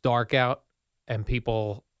 when it's dark out and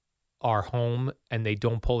people are home and they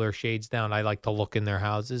don't pull their shades down, I like to look in their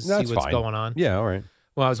houses, see what's going on. Yeah, all right.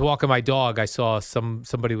 When I was walking my dog, I saw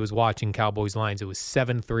somebody was watching Cowboys Lions. It was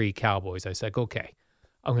 7-3 Cowboys. I was like, okay,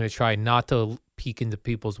 I'm going to try not to peek into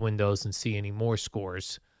people's windows and see any more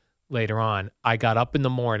scores later on. I got up in the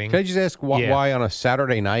morning. Can I just ask why on a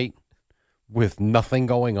Saturday night with nothing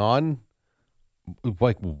going on,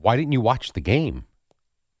 like, why didn't you watch the game?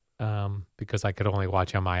 Because I could only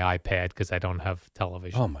watch on my iPad because I don't have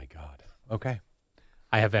television. Oh, my God. Okay.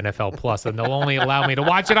 I have NFL Plus, and they'll only allow me to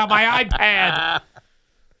watch it on my iPad.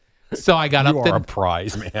 So I got up. You are a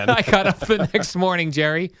prize, man. I got up the next morning,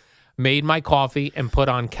 Jerry, made my coffee, and put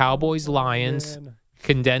on Cowboys Lions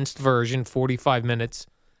condensed version, 45 minutes.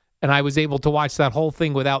 And I was able to watch that whole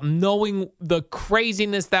thing without knowing the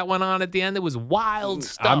craziness that went on at the end. It was wild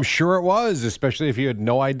stuff. I'm sure it was, especially if you had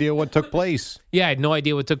no idea what took place. Yeah, I had no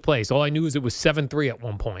idea what took place. All I knew is it was 7-3 at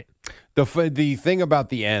one point. The thing about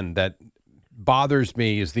the end that bothers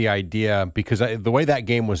me is the idea, because the way that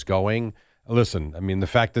game was going, listen, I mean, the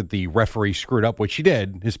fact that the referee screwed up, which he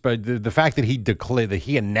did, the fact that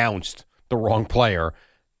he announced the wrong player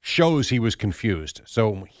shows he was confused.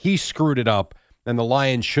 So he screwed it up, and the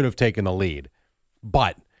Lions should have taken the lead.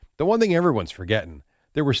 But the one thing everyone's forgetting,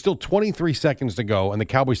 there were still 23 seconds to go, and the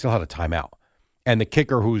Cowboys still had a timeout. And the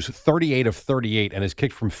kicker, who's 38 of 38 and has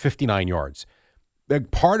kicked from 59 yards.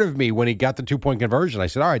 Part of me, when he got the 2-point conversion, I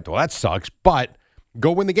said, all right, well, that sucks, but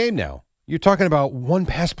go win the game now. You're talking about one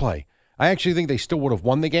pass play. I actually think they still would have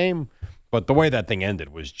won the game, but the way that thing ended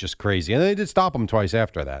was just crazy. And they did stop them twice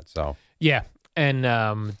after that. So yeah, and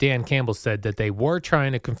Dan Campbell said that they were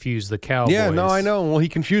trying to confuse the Cowboys. Yeah, no, I know. Well, he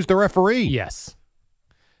confused the referee. Yes.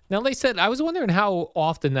 Now, they said, I was wondering how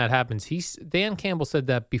often that happens. Dan Campbell said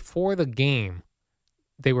that before the game,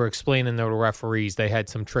 they were explaining to the referees they had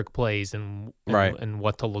some trick plays and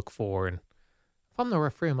what to look for. And if I'm the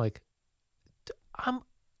referee, I'm like,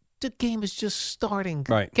 the game is just starting.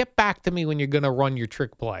 Right. Get back to me when you're going to run your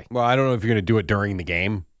trick play. Well, I don't know if you're going to do it during the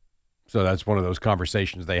game. So that's one of those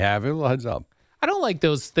conversations they have. A heads up. I don't like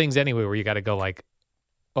those things anyway where you got to go like,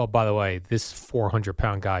 oh, by the way, this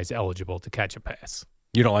 400-pound guy is eligible to catch a pass.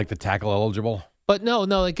 You don't like the tackle eligible? But no,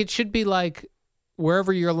 like it should be like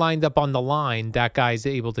wherever you're lined up on the line, that guy's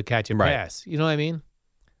able to catch a pass. You know what I mean?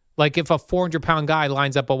 Like if a 400-pound guy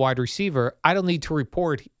lines up a wide receiver, I don't need to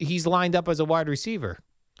report he's lined up as a wide receiver.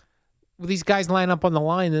 Well, these guys line up on the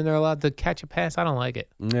line and they're allowed to catch a pass. I don't like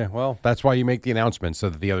it. Yeah, well, that's why you make the announcement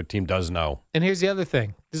so that the other team does know. And here's the other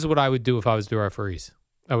thing. This is what I would do if I was the referees.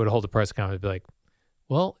 I would hold a press conference and be like,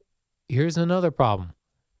 well, here's another problem.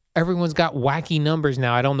 Everyone's got wacky numbers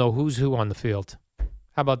now. I don't know who's who on the field.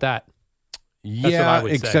 How about that? That's what I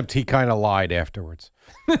would except say. he kind of lied afterwards.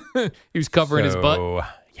 He was covering his butt.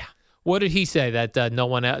 Yeah. What did he say? That no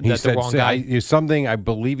one, that Said, the wrong guy? Something, I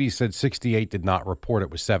believe he said 68 did not report it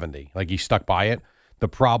was 70. Like he stuck by it. The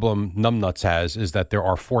problem Numbnuts has is that there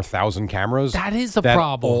are 4,000 cameras. That is the that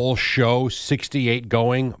problem. all show 68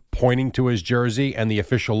 going, pointing to his jersey, and the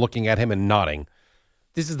official looking at him and nodding.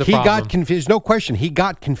 This is the He problem. got confused. No question. He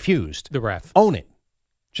got confused. The ref. Own it.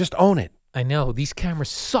 Just own it. I know. These cameras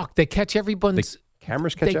suck. They catch everyone's.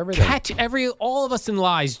 Cameras catch they everything. catch all of us in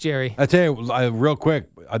lies, Jerry. I tell you, real quick,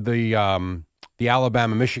 the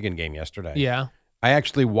Alabama-Michigan game yesterday. Yeah. I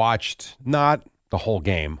actually watched not the whole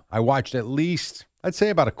game. I watched at least, I'd say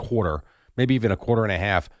about a quarter, maybe even a quarter and a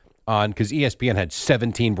half, on because ESPN had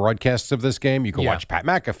 17 broadcasts of this game. You could watch Pat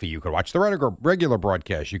McAfee. You could watch the regular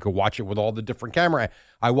broadcast. You could watch it with all the different camera.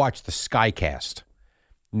 I watched the Skycast.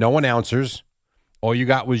 No announcers. All you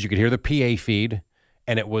got was you could hear the PA feed,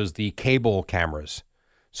 and it was the cable cameras.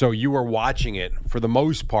 So you were watching it, for the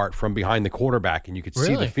most part, from behind the quarterback, and you could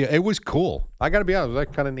see the field. It was cool. I got to be honest, it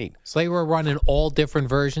was kind of neat. So they were running all different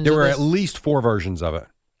versions There of were this? at least 4 versions of it.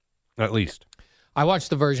 At least. I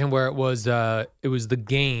watched the version where it was the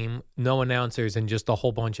game, no announcers, and just a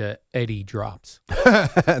whole bunch of Eddie drops.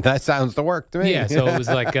 That sounds to work to me. Yeah, so it was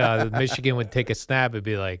like Michigan would take a snap. It'd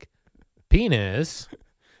be like, penis.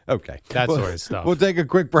 Okay. That sort of stuff. We'll take a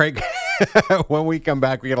quick break. When we come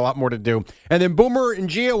back, we got a lot more to do. And then Boomer and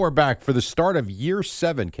Gio are back for the start of year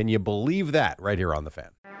 7. Can you believe that? Right here on The Fan.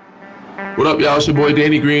 What up, y'all? It's your boy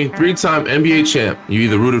Danny Green, 3-time NBA champ. You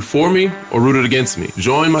either rooted for me or rooted against me.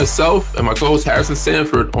 Join myself and my co-host Harrison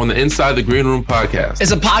Sanford on the Inside the Green Room podcast.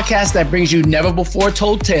 It's a podcast that brings you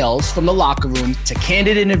never-before-told tales from the locker room to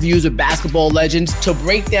candid interviews with basketball legends to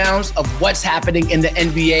breakdowns of what's happening in the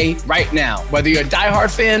NBA right now. Whether you're a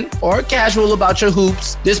diehard fan or casual about your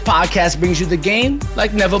hoops, this podcast brings you the game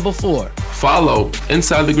like never before. Follow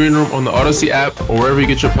Inside the Green Room on the Odyssey app or wherever you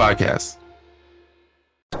get your podcasts.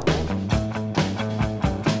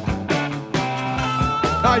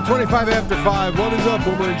 All right, 25 after 5. What is up?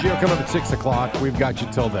 Boomer and Gio come up at 6 o'clock. We've got you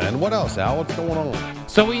till then. What else, Al? What's going on?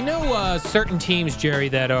 So we know certain teams, Jerry,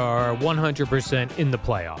 that are 100% in the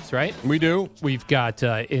playoffs, right? We do. We've got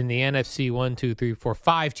in the NFC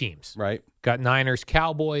 5 teams. Right. Got Niners,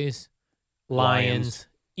 Cowboys, Lions.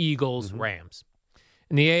 Eagles, Rams.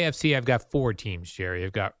 In the AFC, I've got 4 teams, Jerry.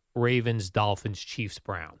 I've got Ravens, Dolphins, Chiefs,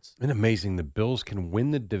 Browns. Isn't it amazing? The Bills can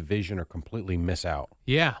win the division or completely miss out.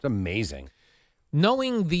 Yeah. It's amazing.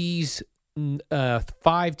 Knowing these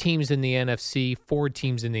 5 teams in the NFC, 4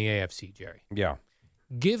 teams in the AFC, Jerry. Yeah.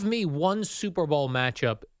 Give me one Super Bowl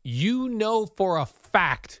matchup you know for a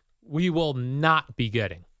fact we will not be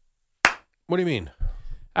getting. What do you mean?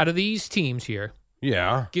 Out of these teams here,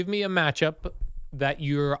 yeah, give me a matchup that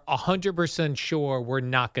you're 100% sure we're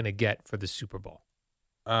not going to get for the Super Bowl.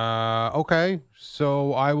 Okay.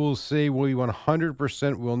 So I will say we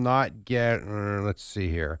 100% will not get, let's see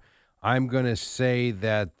here. I'm going to say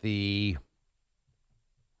that the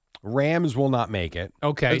Rams will not make it.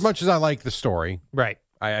 Okay. As much as I like the story. Right.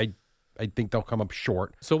 I think they'll come up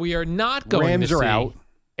short. So we are not going Rams to are see out.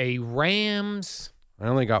 a Rams. I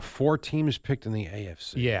only got 4 teams picked in the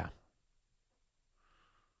AFC. Yeah.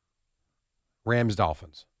 Rams,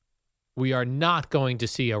 Dolphins. We are not going to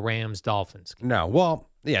see a Rams Dolphins. No. Well,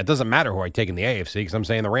 yeah, it doesn't matter who I take in the AFC because I'm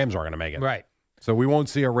saying the Rams aren't going to make it. Right. So we won't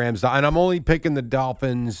see a Rams. And I'm only picking the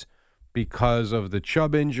Dolphins because of the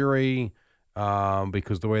Chubb injury,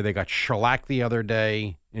 because the way they got shellacked the other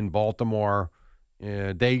day in Baltimore.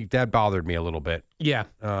 That bothered me a little bit. Yeah.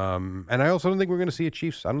 And I also don't think we're going to see a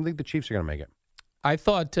Chiefs. I don't think the Chiefs are going to make it. I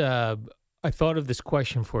thought of this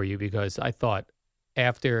question for you because I thought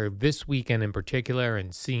after this weekend in particular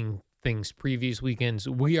and seeing things previous weekends,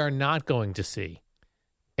 we are not going to see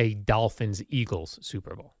a Dolphins-Eagles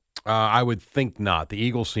Super Bowl. I would think not. The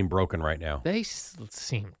Eagles seem broken right now. They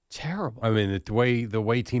seem terrible. I mean, the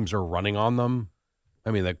way teams are running on them.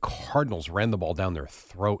 I mean, the Cardinals ran the ball down their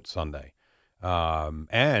throat Sunday.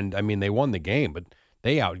 And, I mean, they won the game, but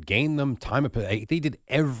they outgained them. They did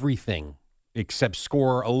everything except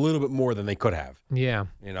score a little bit more than they could have. Yeah.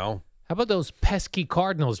 You know? How about those pesky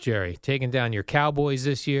Cardinals, Jerry? Taking down your Cowboys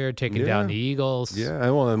this year, taking down the Eagles. Yeah,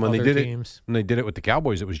 well, and when they did it with the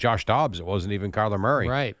Cowboys, it was Josh Dobbs. It wasn't even Kyler Murray.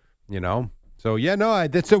 Right. You know? So, yeah, no,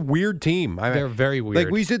 that's a weird team. They're very weird.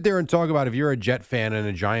 Like, we sit there and talk about if you're a Jet fan and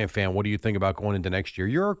a Giant fan, what do you think about going into next year?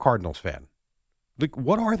 You're a Cardinals fan. Like,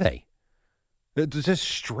 what are they? It's a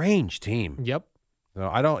strange team. Yep. So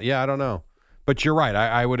I don't know. But you're right.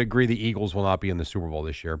 I would agree the Eagles will not be in the Super Bowl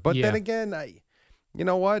this year. But then again, you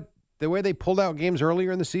know what? The way they pulled out games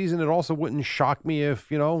earlier in the season, it also wouldn't shock me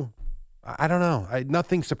if, I don't know.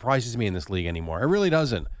 Nothing surprises me in this league anymore. It really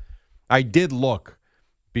doesn't. I did look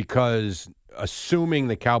because assuming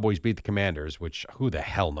the Cowboys beat the Commanders, which who the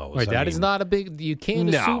hell knows? Right, is not a big – you can't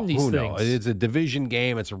assume these things. Knows? It's a division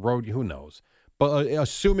game. It's a road – who knows? But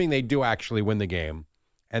assuming they do actually win the game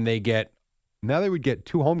and they would get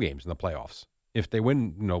 2 home games in the playoffs. If they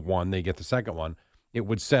win, one, they get the second one. It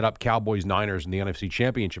would set up Cowboys-Niners in the NFC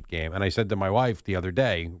Championship game. And I said to my wife the other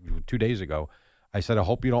day, 2 days ago, I said, I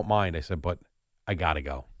hope you don't mind. I said, but I got to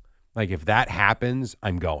go. Like, if that happens,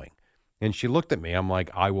 I'm going. And she looked at me. I'm like,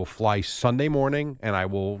 I will fly Sunday morning, and I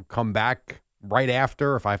will come back right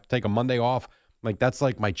after if I have to take a Monday off. Like, that's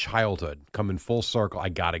like my childhood. Coming full circle, I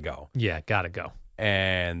got to go. Yeah, got to go.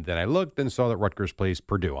 And then I looked and saw that Rutgers plays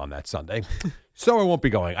Purdue on that Sunday. So I won't be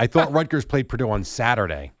going. I thought Rutgers played Purdue on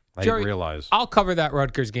Saturday. I didn't realize. I'll cover that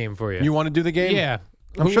Rutgers game for you. You want to do the game? Yeah.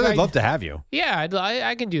 I'm sure they'd love to have you. Yeah,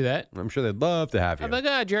 I can do that. I'm sure they'd love to have you. I'm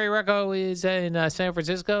like, Jerry Recco is in San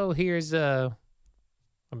Francisco. Here's I'll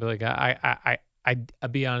be like, I'll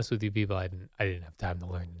be honest with you, people. I didn't have time to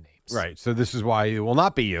learn the names. Right. So this is why it will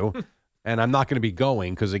not be you. And I'm not going to be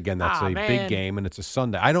going because, again, that's a big game and it's a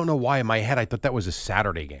Sunday. I don't know why in my head I thought that was a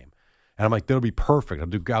Saturday game. And I'm like, that'll be perfect.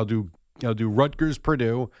 I'll do Rutgers,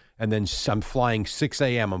 Purdue, and then I'm flying 6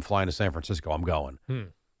 a.m. I'm flying to San Francisco. I'm going.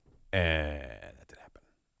 And that didn't happen.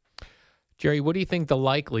 Jerry, what do you think the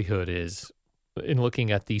likelihood is in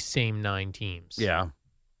looking at these same 9 teams? Yeah.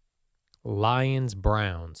 Lions,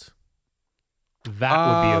 Browns. That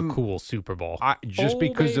would be a cool Super Bowl. Just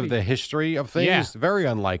because of the history of things, very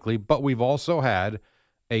unlikely. But we've also had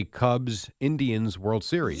a Cubs-Indians World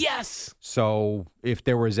Series. Yes. So if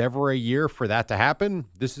there was ever a year for that to happen,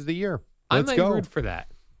 this is the year. Let's go. I'm root for that.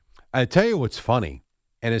 I tell you what's funny,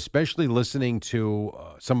 and especially listening to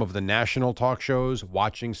some of the national talk shows,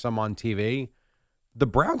 watching some on TV, the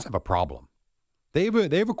Browns have a problem. They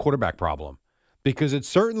have a quarterback problem because it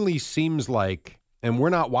certainly seems like, and we're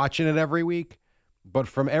not watching it every week, but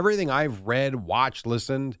from everything I've read, watched,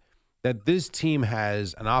 listened, that this team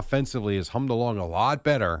has, and offensively has hummed along a lot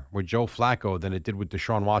better with Joe Flacco than it did with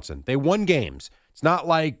Deshaun Watson. They won games. It's not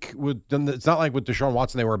like with Deshaun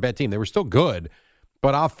Watson they were a bad team. They were still good,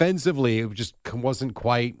 but offensively it just wasn't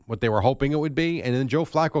quite what they were hoping it would be. And then Joe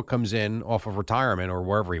Flacco comes in off of retirement or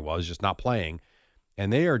wherever he was, just not playing,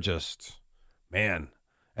 and they are just, man.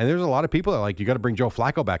 And there's a lot of people that are like, you got to bring Joe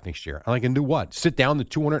Flacco back next year. I'm like, and do what? Sit down the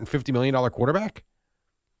 $250 million quarterback?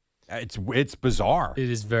 It's bizarre. It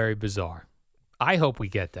is very bizarre. I hope we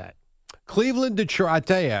get that. Cleveland, Detroit, I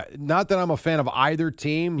tell you, not that I'm a fan of either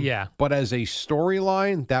team, but as a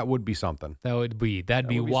storyline, that would be something. That'd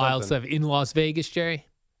be wild stuff in Las Vegas, Jerry.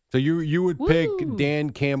 So you would pick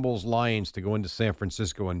Dan Campbell's Lions to go into San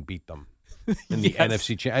Francisco and beat them in the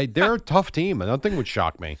NFC Championship. They're a tough team. Nothing would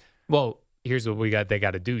shock me. Well, here's what they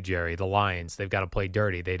got to do, Jerry. The Lions, they've got to play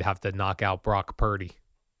dirty. They'd have to knock out Brock Purdy.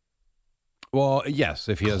 Well, yes,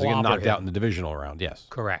 if he doesn't get knocked out in the divisional round, yes.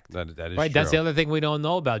 Correct. That is right. True. That's the other thing we don't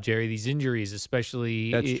know about, Jerry. These injuries,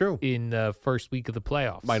 especially true. In the first week of the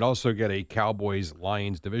playoffs. Might also get a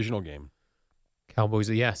Cowboys-Lions divisional game. Cowboys,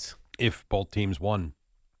 yes. If both teams won.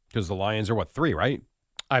 Because the Lions are, 3, right?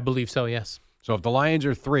 I believe so, yes. So if the Lions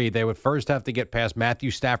are 3, they would first have to get past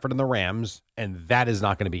Matthew Stafford and the Rams, and that is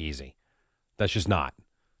not going to be easy. That's just not.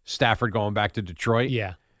 Stafford going back to Detroit.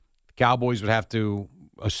 Yeah. The Cowboys would have to...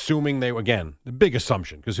 Assuming again, the big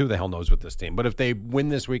assumption, because who the hell knows with this team. But if they win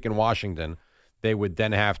this week in Washington, they would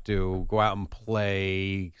then have to go out and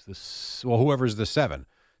play, whoever's the 7.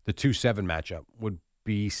 The 2-7 matchup would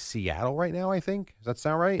be Seattle right now, I think. Does that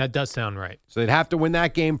sound right? That does sound right. So they'd have to win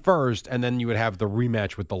that game first, and then you would have the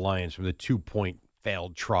rematch with the Lions from the 2-point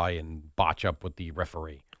failed try and botch up with the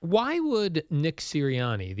referee. Why would Nick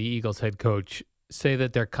Sirianni, the Eagles head coach, say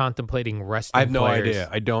that they're contemplating resting I have no players idea.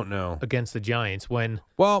 I don't know. Against the Giants when...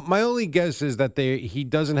 Well, my only guess is that he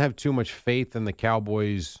doesn't have too much faith in the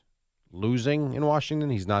Cowboys losing in Washington.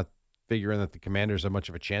 He's not figuring that the Commanders have much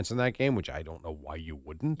of a chance in that game, which I don't know why you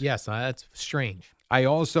wouldn't. Yes, that's strange. I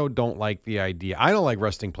also don't like the idea. I don't like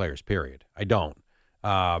resting players, period. I don't.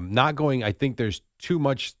 I think there's too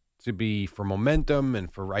much to be for momentum and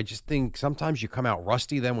I just think sometimes you come out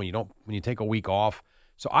rusty then when you take a week off.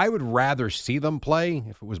 So I would rather see them play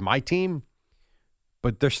if it was my team.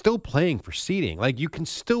 but they're still playing for seeding. Like, you can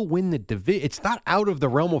still win the division. It's not out of the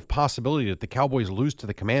realm of possibility that the Cowboys lose to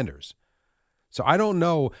the Commanders. So I don't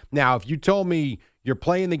know. Now, if you told me you're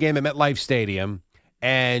playing the game at MetLife Stadium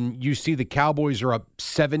and you see the Cowboys are up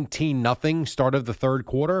 17-0 start of the third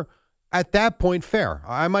quarter, at that point, fair.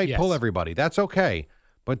 I might pull everybody. That's okay.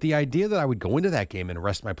 But the idea that I would go into that game and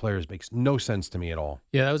rest my players makes no sense to me at all.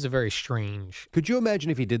 Yeah, that was a very strange. Could you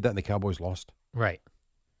imagine if he did that and the Cowboys lost? Right.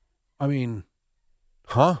 I mean,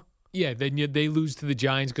 huh? Yeah, then they lose to the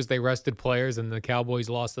Giants because they rested players, and the Cowboys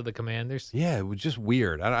lost to the Commanders. Yeah, it was just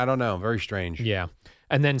weird. I don't know. Very strange. Yeah.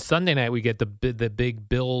 And then Sunday night, we get the big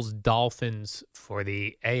Bills-Dolphins for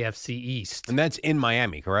the AFC East. And that's in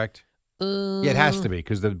Miami, correct? Yeah, it has to be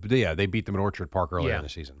because they beat them at Orchard Park earlier in the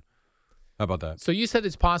season. How about that? So you said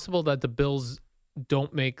it's possible that the Bills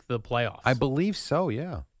don't make the playoffs. I believe so,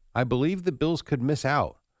 yeah. I believe the Bills could miss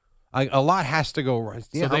out. A lot has to go right.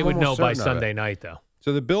 So they would know by Sunday night, though.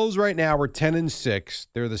 So the Bills right now are 10-6.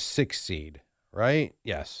 They're the 6th seed, right?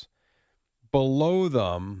 Yes. Below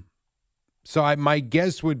them, so my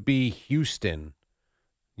guess would be Houston.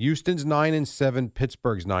 Houston's 9-7.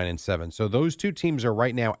 Pittsburgh's 9-7. So those two teams are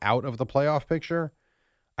right now out of the playoff picture.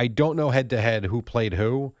 I don't know head-to-head who played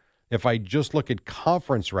who. If I just look at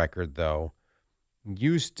conference record, though,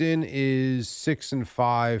 Houston is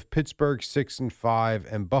 6-5, Pittsburgh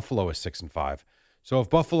 6-5, and Buffalo is 6-5. So if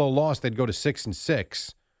Buffalo lost, they'd go to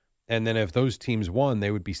 6-6, and then if those teams won,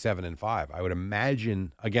 they would be 7-5. I would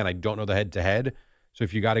imagine. Again, I don't know the head-to-head. So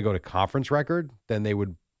if you got to go to conference record, then they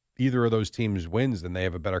would. Either of those teams wins, then they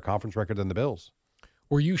have a better conference record than the Bills.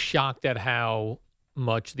 Were you shocked at how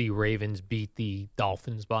much the Ravens beat the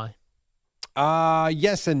Dolphins by?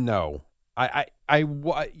 Yes and no.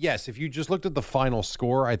 Yes, if you just looked at the final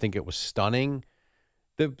score, I think it was stunning.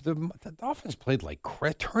 The Dolphins played like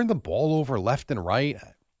crap, turned the ball over left and right.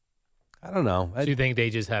 I don't know. So you think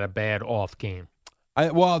they just had a bad off game? They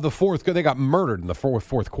got murdered in the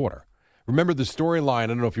fourth quarter. Remember the storyline, I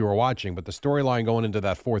don't know if you were watching, but the storyline going into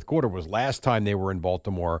that fourth quarter was last time they were in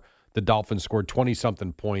Baltimore, the Dolphins scored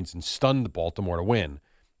 20-something points and stunned Baltimore to win.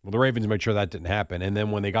 Well, the Ravens made sure that didn't happen. And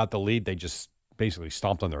then when they got the lead, they just basically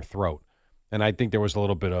stomped on their throat. And I think there was a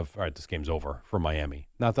little bit of, all right, this game's over for Miami.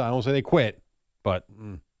 Not that I don't say they quit, but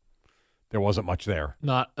there wasn't much there.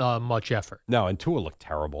 Not much effort. No, and Tua looked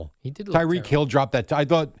terrible. He did look terrible. Tyreek Hill dropped that. I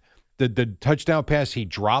thought the touchdown pass he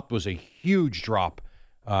dropped was a huge drop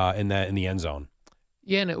in the end zone.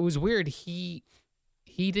 Yeah, and it was weird. He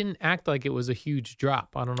didn't act like it was a huge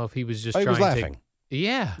drop. I don't know if he was just trying was laughing.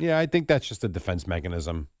 Yeah. Yeah, I think that's just a defense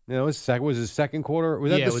mechanism. You know, was his second quarter?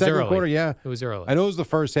 Was that Yeah, the it was second early. quarter? Yeah. It was early. I know it was the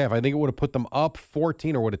first half. I think it would have put them up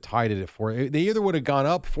 14 or would have tied it at 4. They either would have gone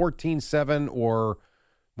up 14-7 or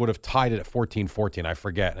would have tied it at 14-14. I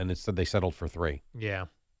forget. And instead they settled for 3. Yeah.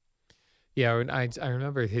 Yeah, I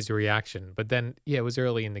remember his reaction. But then, yeah, it was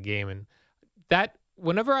early in the game. And that,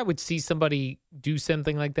 whenever I would see somebody do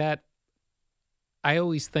something like that, I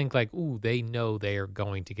always think like, ooh, they know they are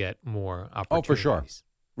going to get more opportunities. Oh, for sure.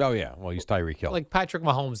 Oh, yeah. Well, he's Tyreek Hill. Like Patrick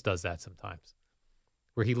Mahomes does that sometimes,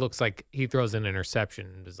 where he looks like he throws an interception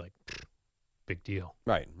and is like, big deal.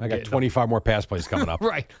 Right. I got 25 more pass plays coming up.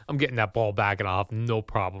 Right. I'm getting that ball back and I'll have no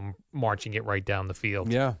problem marching it right down the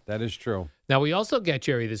field. Yeah, that is true. Now, we also get,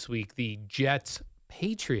 Jerry, this week, the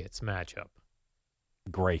Jets-Patriots matchup.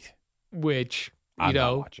 Great. Which, I'm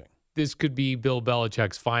not watching. This could be Bill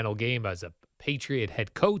Belichick's final game as a Patriot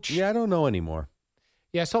head coach. Yeah, I don't know anymore.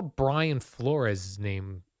 Yeah, I saw Brian Flores'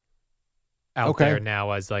 name out there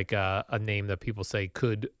now as like a name that people say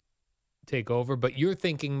could take over, but you're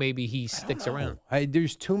thinking maybe he sticks around.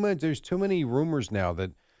 There's too many rumors now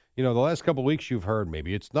that, the last couple of weeks you've heard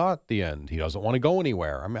maybe it's not the end. He doesn't want to go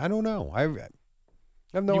anywhere. I mean, I don't know. I have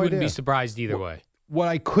no idea. You wouldn't be surprised either way. What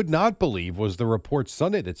I could not believe was the report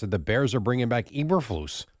Sunday that said the Bears are bringing back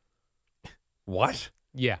Eberflus. What?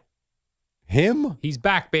 Yeah. Him? He's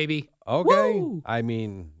back, baby. Okay. Woo! I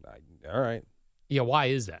mean, all right. Yeah, why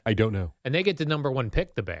is that? I don't know. And they get the number 1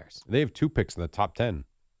 pick, the Bears. They have 2 picks in the top 10.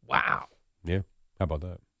 Wow. Yeah. How about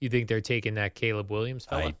that? You think they're taking that Caleb Williams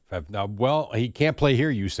fella? Well, he can't play here,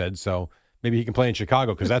 you said, so maybe he can play in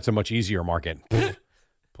Chicago because that's a much easier market.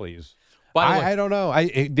 Please. I don't know.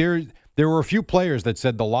 There were a few players that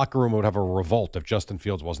said the locker room would have a revolt if Justin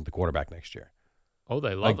Fields wasn't the quarterback next year. Oh,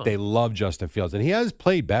 they love him. They love Justin Fields, and he has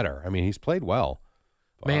played better. I mean, he's played well.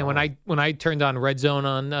 Man, when I turned on Red Zone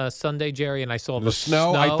on Sunday, Jerry, and I saw the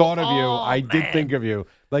snow, I thought of you. I did think of you.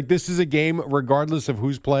 Like, this is a game, regardless of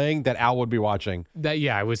who's playing, that Al would be watching.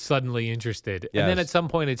 I was suddenly interested. Yes. And then at some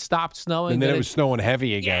point it stopped snowing. And then it was snowing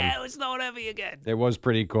heavy again. Yeah, it was snowing heavy again. It was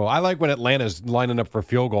pretty cool. I like when Atlanta's lining up for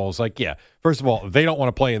field goals. Like, yeah, first of all, they don't want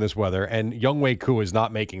to play in this weather, and Younghoe Koo is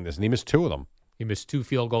not making this, and he missed 2 of them. He missed 2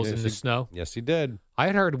 field goals in the snow? Yes, he did. I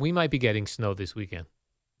had heard we might be getting snow this weekend.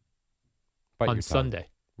 On Sunday.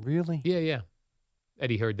 Really? Yeah.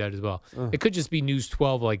 Eddie heard that as well. It could just be News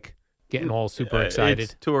 12, like, getting all super excited.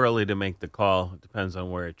 It's too early to make the call. It depends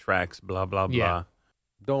on where it tracks, blah, blah, Yeah.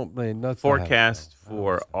 blah. Don't Forecast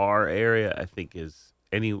for our area, I think, is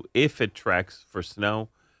if it tracks for snow,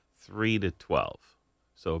 3 to 12.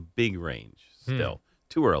 So a big range still.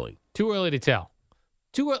 Too early. Too early to tell.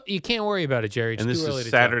 You can't worry about it, Jerry. It's and this too early is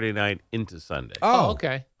to Saturday night into Sunday. Oh,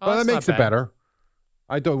 okay. Well, that that's makes not it bad. better.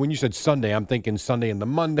 I thought when you said Sunday, I'm thinking Sunday into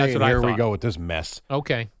Monday, That's and what I here we thought. go with this mess.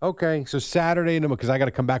 Okay. So Saturday, because I got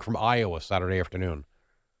to come back from Iowa Saturday afternoon.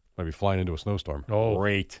 I'll be flying into a snowstorm. Oh,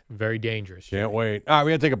 great. Very dangerous. Can't wait. All right,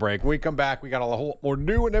 we got to take a break. When we come back, we got a whole lot more to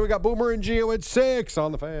do, and then we got Boomer and Gio at 6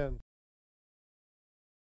 on the Fan.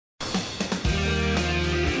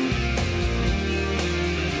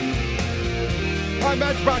 All right,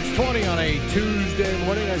 Matchbox 20 on a Tuesday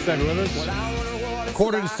morning. Nice to have you with us.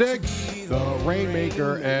 5:45, the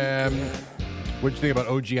Rainmaker. What'd you think about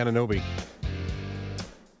OG Anunoby?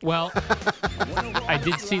 Well, I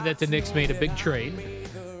did see that the Knicks made a big trade.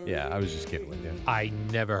 Yeah, I was just kidding with you. I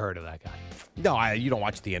never heard of that guy. No, you don't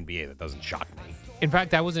watch the NBA. That doesn't shock me. In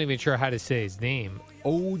fact, I wasn't even sure how to say his name.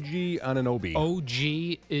 OG Anunoby.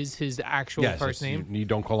 OG is his actual first name? You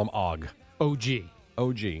don't call him Og. OG.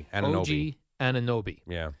 OG Anunoby. OG Anunoby.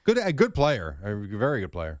 Yeah. A good player. A very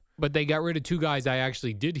good player. But they got rid of 2 guys I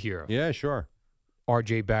actually did hear of. Yeah, sure.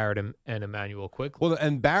 R.J. Barrett and Emmanuel Quickly. Well,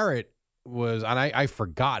 and Barrett was, and I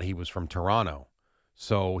forgot he was from Toronto.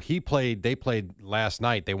 So they played last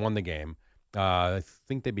night. They won the game. I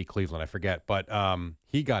think they beat Cleveland. I forget. But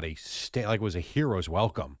he got it was a hero's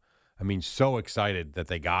welcome. I mean, so excited that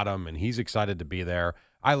they got him, and he's excited to be there.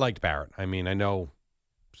 I liked Barrett. I mean, I know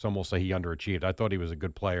some will say he underachieved. I thought he was a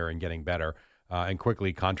good player and getting better, and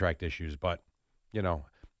Quickly contract issues. But,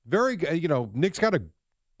 very good. Nick's got a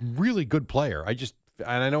really good player.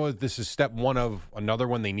 And I know this is step one of another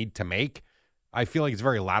one they need to make. I feel like it's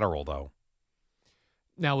very lateral, though.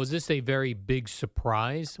 Now, was this a very big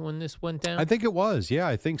surprise when this went down? I think it was. Yeah,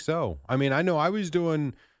 I think so. I mean, I know I was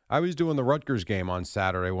doing the Rutgers game on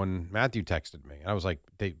Saturday when Matthew texted me, and I was like,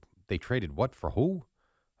 they traded what for who?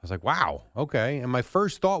 I was like, wow, okay. And my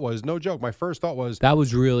first thought was, no joke, that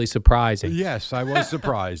was really surprising. Yes, I was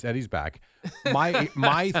surprised. Eddie's back.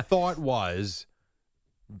 My thought was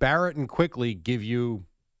Barrett and Quickly give you,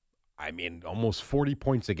 almost 40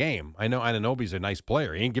 points a game. I know Anunoby's a nice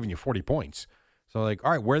player. He ain't giving you 40 points. So, all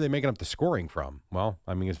right, where are they making up the scoring from? Well,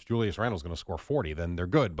 if Julius Randle's going to score 40, then they're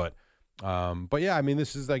good. But yeah,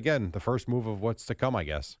 this is, again, the first move of what's to come, I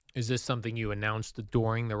guess. Is this something you announced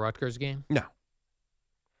during the Rutgers game?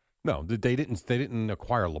 No, they didn't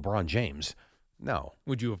acquire LeBron James. No.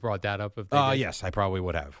 Would you have brought that up if they did? Yes, I probably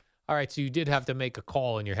would have. All right, so you did have to make a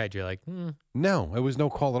call in your head. You're like, No, it was no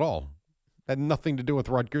call at all. It had nothing to do with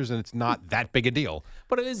Rutgers, and it's not that big a deal.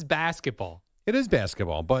 But it is basketball. It is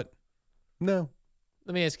basketball, but no.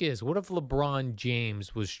 Let me ask you this. What if LeBron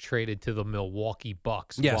James was traded to the Milwaukee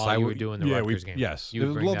Bucks you were doing the Rutgers game? Yes. You If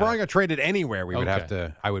would bring LeBron got traded anywhere,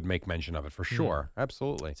 I would make mention of it for sure.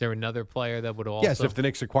 Absolutely. Is there another player that would also? Yes, if the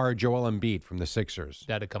Knicks acquired Joel Embiid from the Sixers.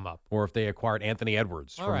 That'd come up. Or if they acquired Anthony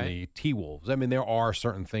Edwards from the T-Wolves. There are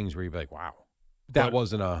certain things where you'd be like, wow, that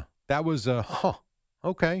was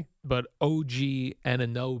okay. But OG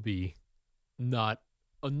Anunoby, not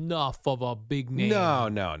enough of a big name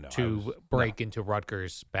to break into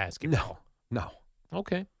Rutgers basketball. No.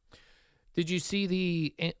 Okay. Did you see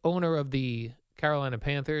the owner of the Carolina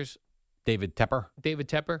Panthers? David Tepper?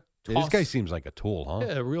 This guy seems like a tool, huh?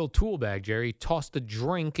 Yeah, a real tool bag, Jerry. Tossed a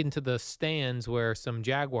drink into the stands where some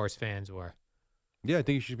Jaguars fans were. Yeah, I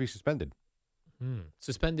think he should be suspended.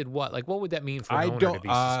 Suspended what? Like, what would that mean for an owner to be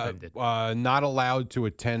suspended? Not allowed to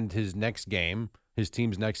attend his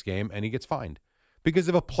team's next game, and he gets fined. Because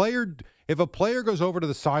if a player goes over to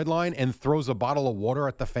the sideline and throws a bottle of water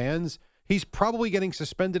at the fans, he's probably getting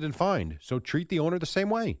suspended and fined. So treat the owner the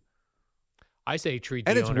same way. I say treat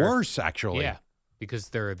the owner. And it's worse, actually. Yeah, because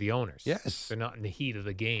they're the owners. Yes. They're not in the heat of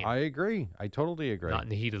the game. I agree. I totally agree. Not in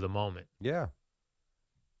the heat of the moment. Yeah.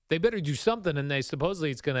 They better do something, and they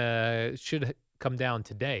supposedly should come down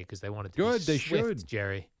today because they wanted to Good, be they swift, should.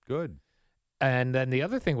 Jerry. Good. And then the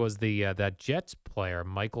other thing was that Jets player,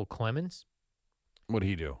 Michael Clemens. What'd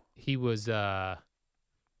he do? He was there's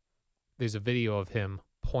a video of him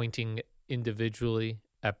pointing individually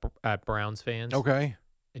at Browns fans. Okay.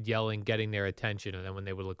 And yelling, getting their attention, and then when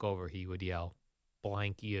they would look over, he would yell,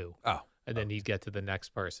 "Blank you." Oh. And then he'd get to the next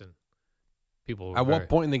person. People. At what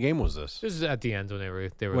point in the game was this? This is at the end when they were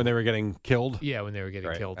when they were getting killed. Yeah, when they were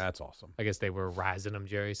getting killed. That's awesome. I guess they were razzing him,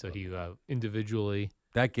 Jerry. So he individually.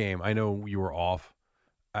 That game, I know you were off.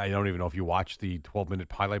 I don't even know if you watched the 12-minute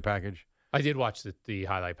highlight package. I did watch the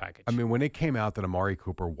highlight package. I mean, when it came out that Amari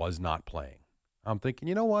Cooper was not playing, I'm thinking,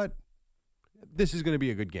 you know what? This is going to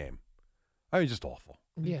be a good game. I mean, just awful.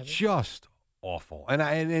 Yeah, just awful.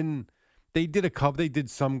 And they did They did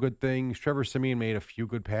some good things. Trevor Siemian made a few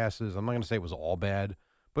good passes. I'm not going to say it was all bad,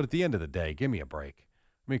 but at the end of the day, give me a break.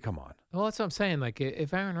 I mean, come on. Well, that's what I'm saying. Like,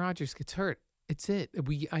 if Aaron Rodgers gets hurt, it's it.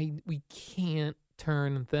 We can't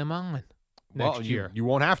turn them on next year. You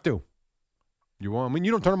won't have to. You won't. I mean,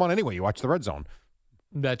 you don't turn them on anyway. You watch the red zone.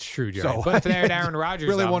 That's true, Jerry. So, but if they had Aaron Rodgers,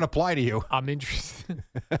 really won't apply to you. I'm interested.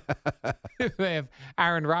 If they have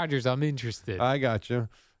Aaron Rodgers, I'm interested. I got you.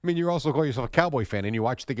 I mean, you also call yourself a Cowboy fan, and you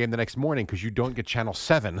watch the game the next morning because you don't get Channel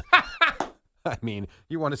 7. I mean,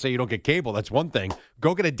 you want to say you don't get cable. That's one thing.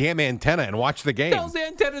 Go get a damn antenna and watch the game. Those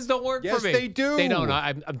antennas don't work for me. Yes, they do. They don't.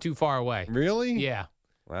 I'm too far away. Really? Yeah.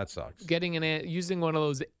 Well, that sucks. Using one of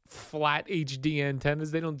those flat HD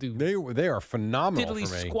antennas, they don't do. They are phenomenal diddly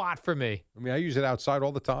for me. squat for me. I mean, I use it outside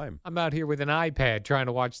all the time. I'm out here with an iPad trying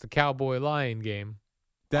to watch the Cowboy Lion game.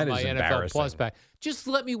 That on is my embarrassing. NFL Plus pack. Just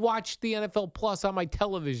let me watch the NFL Plus on my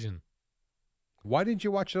television. Why didn't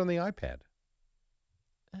you watch it on the iPad?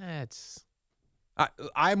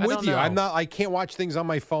 I'm with you. I can't watch things on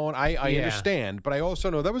my phone. I understand, but I also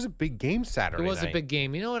know that was a big game Saturday. It was night. a big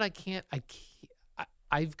game. You know what?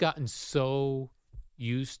 I've gotten so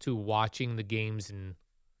used to watching the games in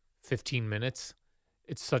 15 minutes.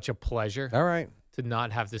 It's such a pleasure. All right. To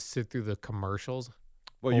not have to sit through the commercials.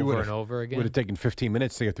 Well, over and over again. Would have taken 15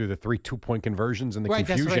 minutes to get through the 3 2-point conversions and the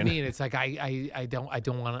confusion. That's what I mean. It's like I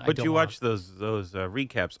don't want to. But you watch those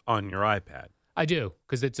recaps on your iPad. I do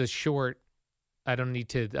because it's a short. I don't need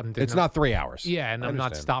to. It's not 3 hours. Yeah, and I'm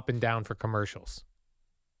not stopping down for commercials.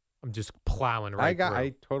 I'm just plowing right through.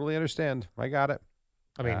 I totally understand. I got it.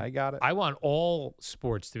 I got it. I want all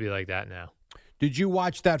sports to be like that now. Did you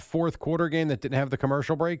watch that fourth quarter game that didn't have the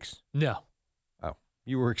commercial breaks? No. Oh,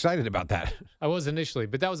 you were excited about that. I was initially,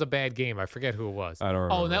 but that was a bad game. I forget who it was. I don't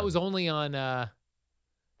remember. Oh, and that was only on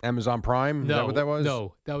Amazon Prime? Is that what that was?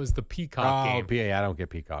 No, that was the Peacock game. Oh, PA. I don't get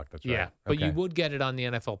Peacock. That's right. Yeah, but Okay. you would get it on the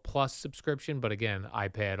NFL Plus subscription, but again,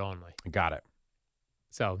 iPad only. Got it.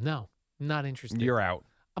 So, no, not interested. You're out.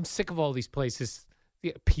 I'm sick of all these places.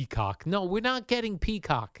 Yeah, Peacock. No, we're not getting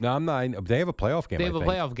Peacock. No, I'm not. They have a playoff game. They have a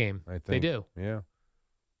playoff game. I think. They do. Yeah.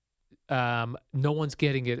 No one's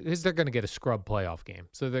getting it because they're going to get a scrub playoff game.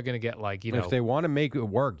 So they're going to get If they want to make it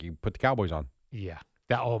work, you put the Cowboys on. Yeah.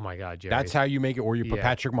 Oh my God, Jerry. That's how you make it, or you put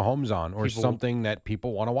Patrick Mahomes on, or something that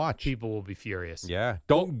people want to watch. People will be furious. Yeah.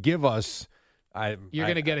 Don't give us. You're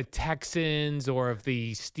going to get a Texans, or if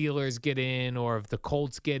the Steelers get in, or if the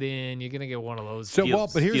Colts get in, you're going to get one of those. But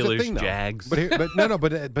here's Steelers, the thing, though. Jags.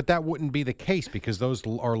 But that wouldn't be the case because those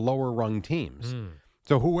are lower rung teams.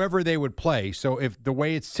 So whoever they would play. So if the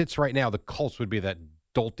way it sits right now, the Colts would be that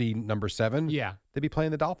dolty number 7. Yeah, they'd be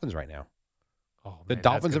playing the Dolphins right now. Oh, the man,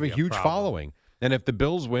 Dolphins have a be huge problem. following, and if the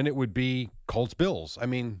Bills win, it would be Colts Bills. I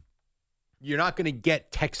mean, you're not going to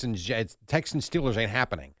get Texans Steelers ain't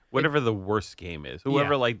happening. Whatever the worst game is,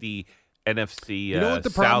 whoever like the NFC. You know what the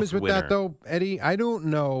problem is with winner. that though, Eddie? I don't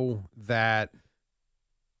know that.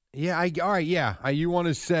 Yeah, all right. Yeah, you want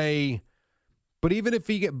to say, but even if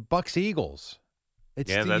you get Bucks Eagles,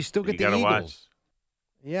 you still get the Eagles. Watch.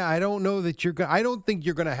 Yeah, I don't know that I don't think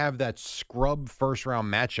you're gonna have that scrub first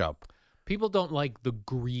round matchup. People don't like the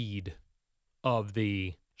greed of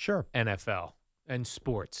the Sure. NFL and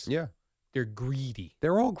sports. Yeah. They're greedy.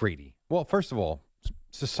 They're all greedy. Well, first of all,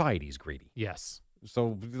 society's greedy. Yes.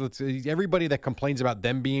 So everybody that complains about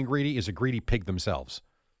them being greedy is a greedy pig themselves.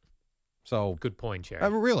 So good point,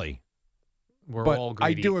 Jerry. Really. We're but all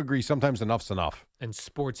greedy. I do agree sometimes enough's enough. And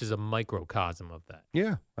sports is a microcosm of that.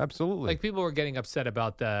 Yeah, absolutely. Like people were getting upset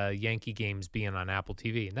about the Yankee games being on Apple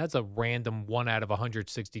TV, and that's a random 1 out of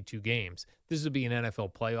 162 games. This would be an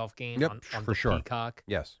NFL playoff game on for the sure. Peacock.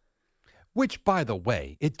 Yes. Which, by the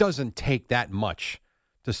way, it doesn't take that much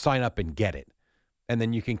to sign up and get it. And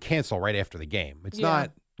then you can cancel right after the game. It's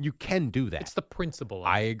not, you can do that. It's the principle.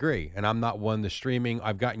 I agree. And I'm not one to streaming.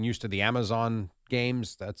 I've gotten used to the Amazon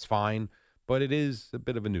games. That's fine. But it is a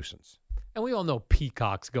bit of a nuisance. And we all know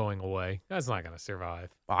Peacock's going away. That's not going to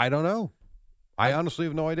survive. I don't know. I honestly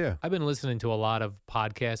have no idea. I've been listening to a lot of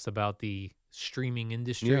podcasts about the streaming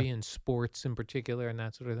industry and sports in particular and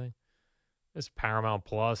that sort of thing. This Paramount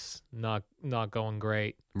Plus not going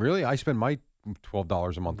great. Really? I spend my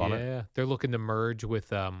 $12 a month on it. Yeah, they're looking to merge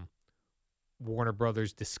with Warner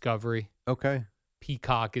Brothers Discovery. Okay.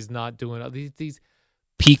 Peacock is not doing these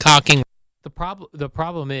peacocking. The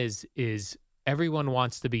problem is everyone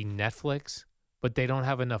wants to be Netflix, but they don't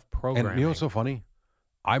have enough programming. And you know what's so funny?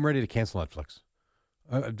 I'm ready to cancel Netflix.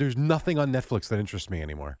 There's nothing on Netflix that interests me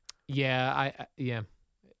anymore. Yeah,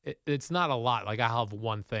 it's not a lot. Like, I have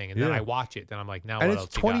one thing, and then I watch it, then I'm like, now and what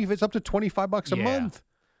it's else you got? It's up to $25 a month.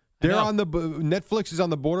 They're on Netflix is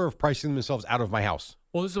on the border of pricing themselves out of my house.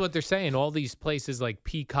 Well, this is what they're saying. All these places like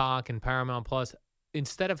Peacock and Paramount Plus,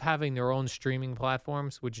 instead of having their own streaming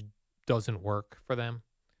platforms, which doesn't work for them,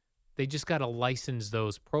 they just got to license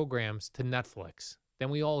those programs to Netflix. Then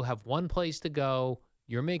we all have one place to go.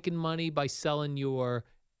 You're making money by selling your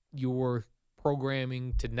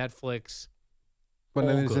programming to Netflix. But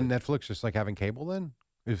then isn't Netflix just like having cable then?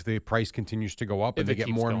 If the price continues to go up and they get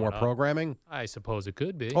more and more programming? I suppose it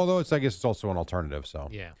could be. Although I guess it's also an alternative. So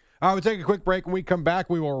yeah. All right, we'll take a quick break. When we come back,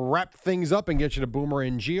 we will wrap things up and get you to Boomer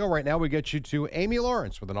and Gio. Right now, we get you to Amy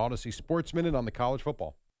Lawrence with an Odyssey Sports Minute on the college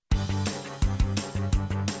football.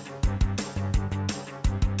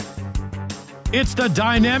 It's the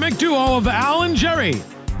dynamic duo of Al and Jerry,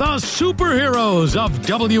 the superheroes of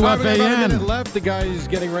WFAN. About a minute left. The guy's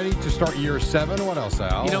getting ready to start year 7. What else,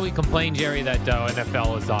 Al? You know, we complain, Jerry, that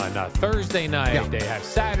NFL is on Thursday night. Yeah. They have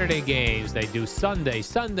Saturday games. They do Sunday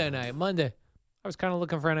night, Monday. I was kind of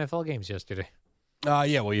looking for NFL games yesterday.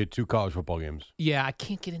 Yeah, well, you had 2 college football games. Yeah, I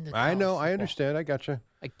can't get into I know, football. I understand. I got you.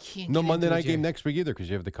 I can't No get Monday into night game next week either because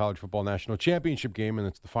you have the College Football National Championship game, and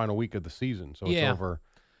it's the final week of the season, so it's over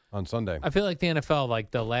on Sunday. I feel like the NFL, like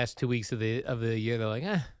the last 2 weeks of the year, they're like,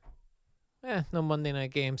 no Monday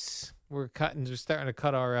night games. We're starting to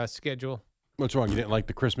cut our schedule. What's wrong? You didn't like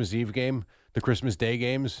the Christmas Eve game, the Christmas Day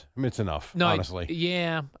games? I mean, it's enough, honestly.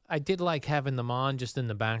 I did like having them on just in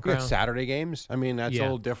the background. We got Saturday games. I mean, that's a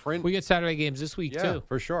little different. We get Saturday games this week, too.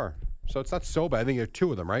 For sure. So it's not so bad. I think there are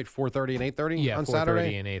 2 of them, right? 4:30 and 8:30 on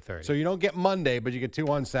Saturday? 4:30 and 8:30. So you don't get Monday, but you get 2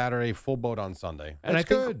 on Saturday, full boat on Sunday. And That's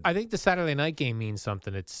good. I think the Saturday night game means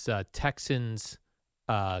something. It's Texans,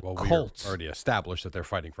 Colts. We already established that they're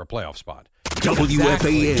fighting for a playoff spot.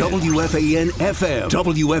 WFAN, WFAN FM,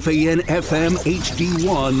 WFAN FM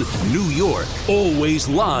HD1, New York. Always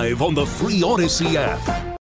live on the free Odyssey app.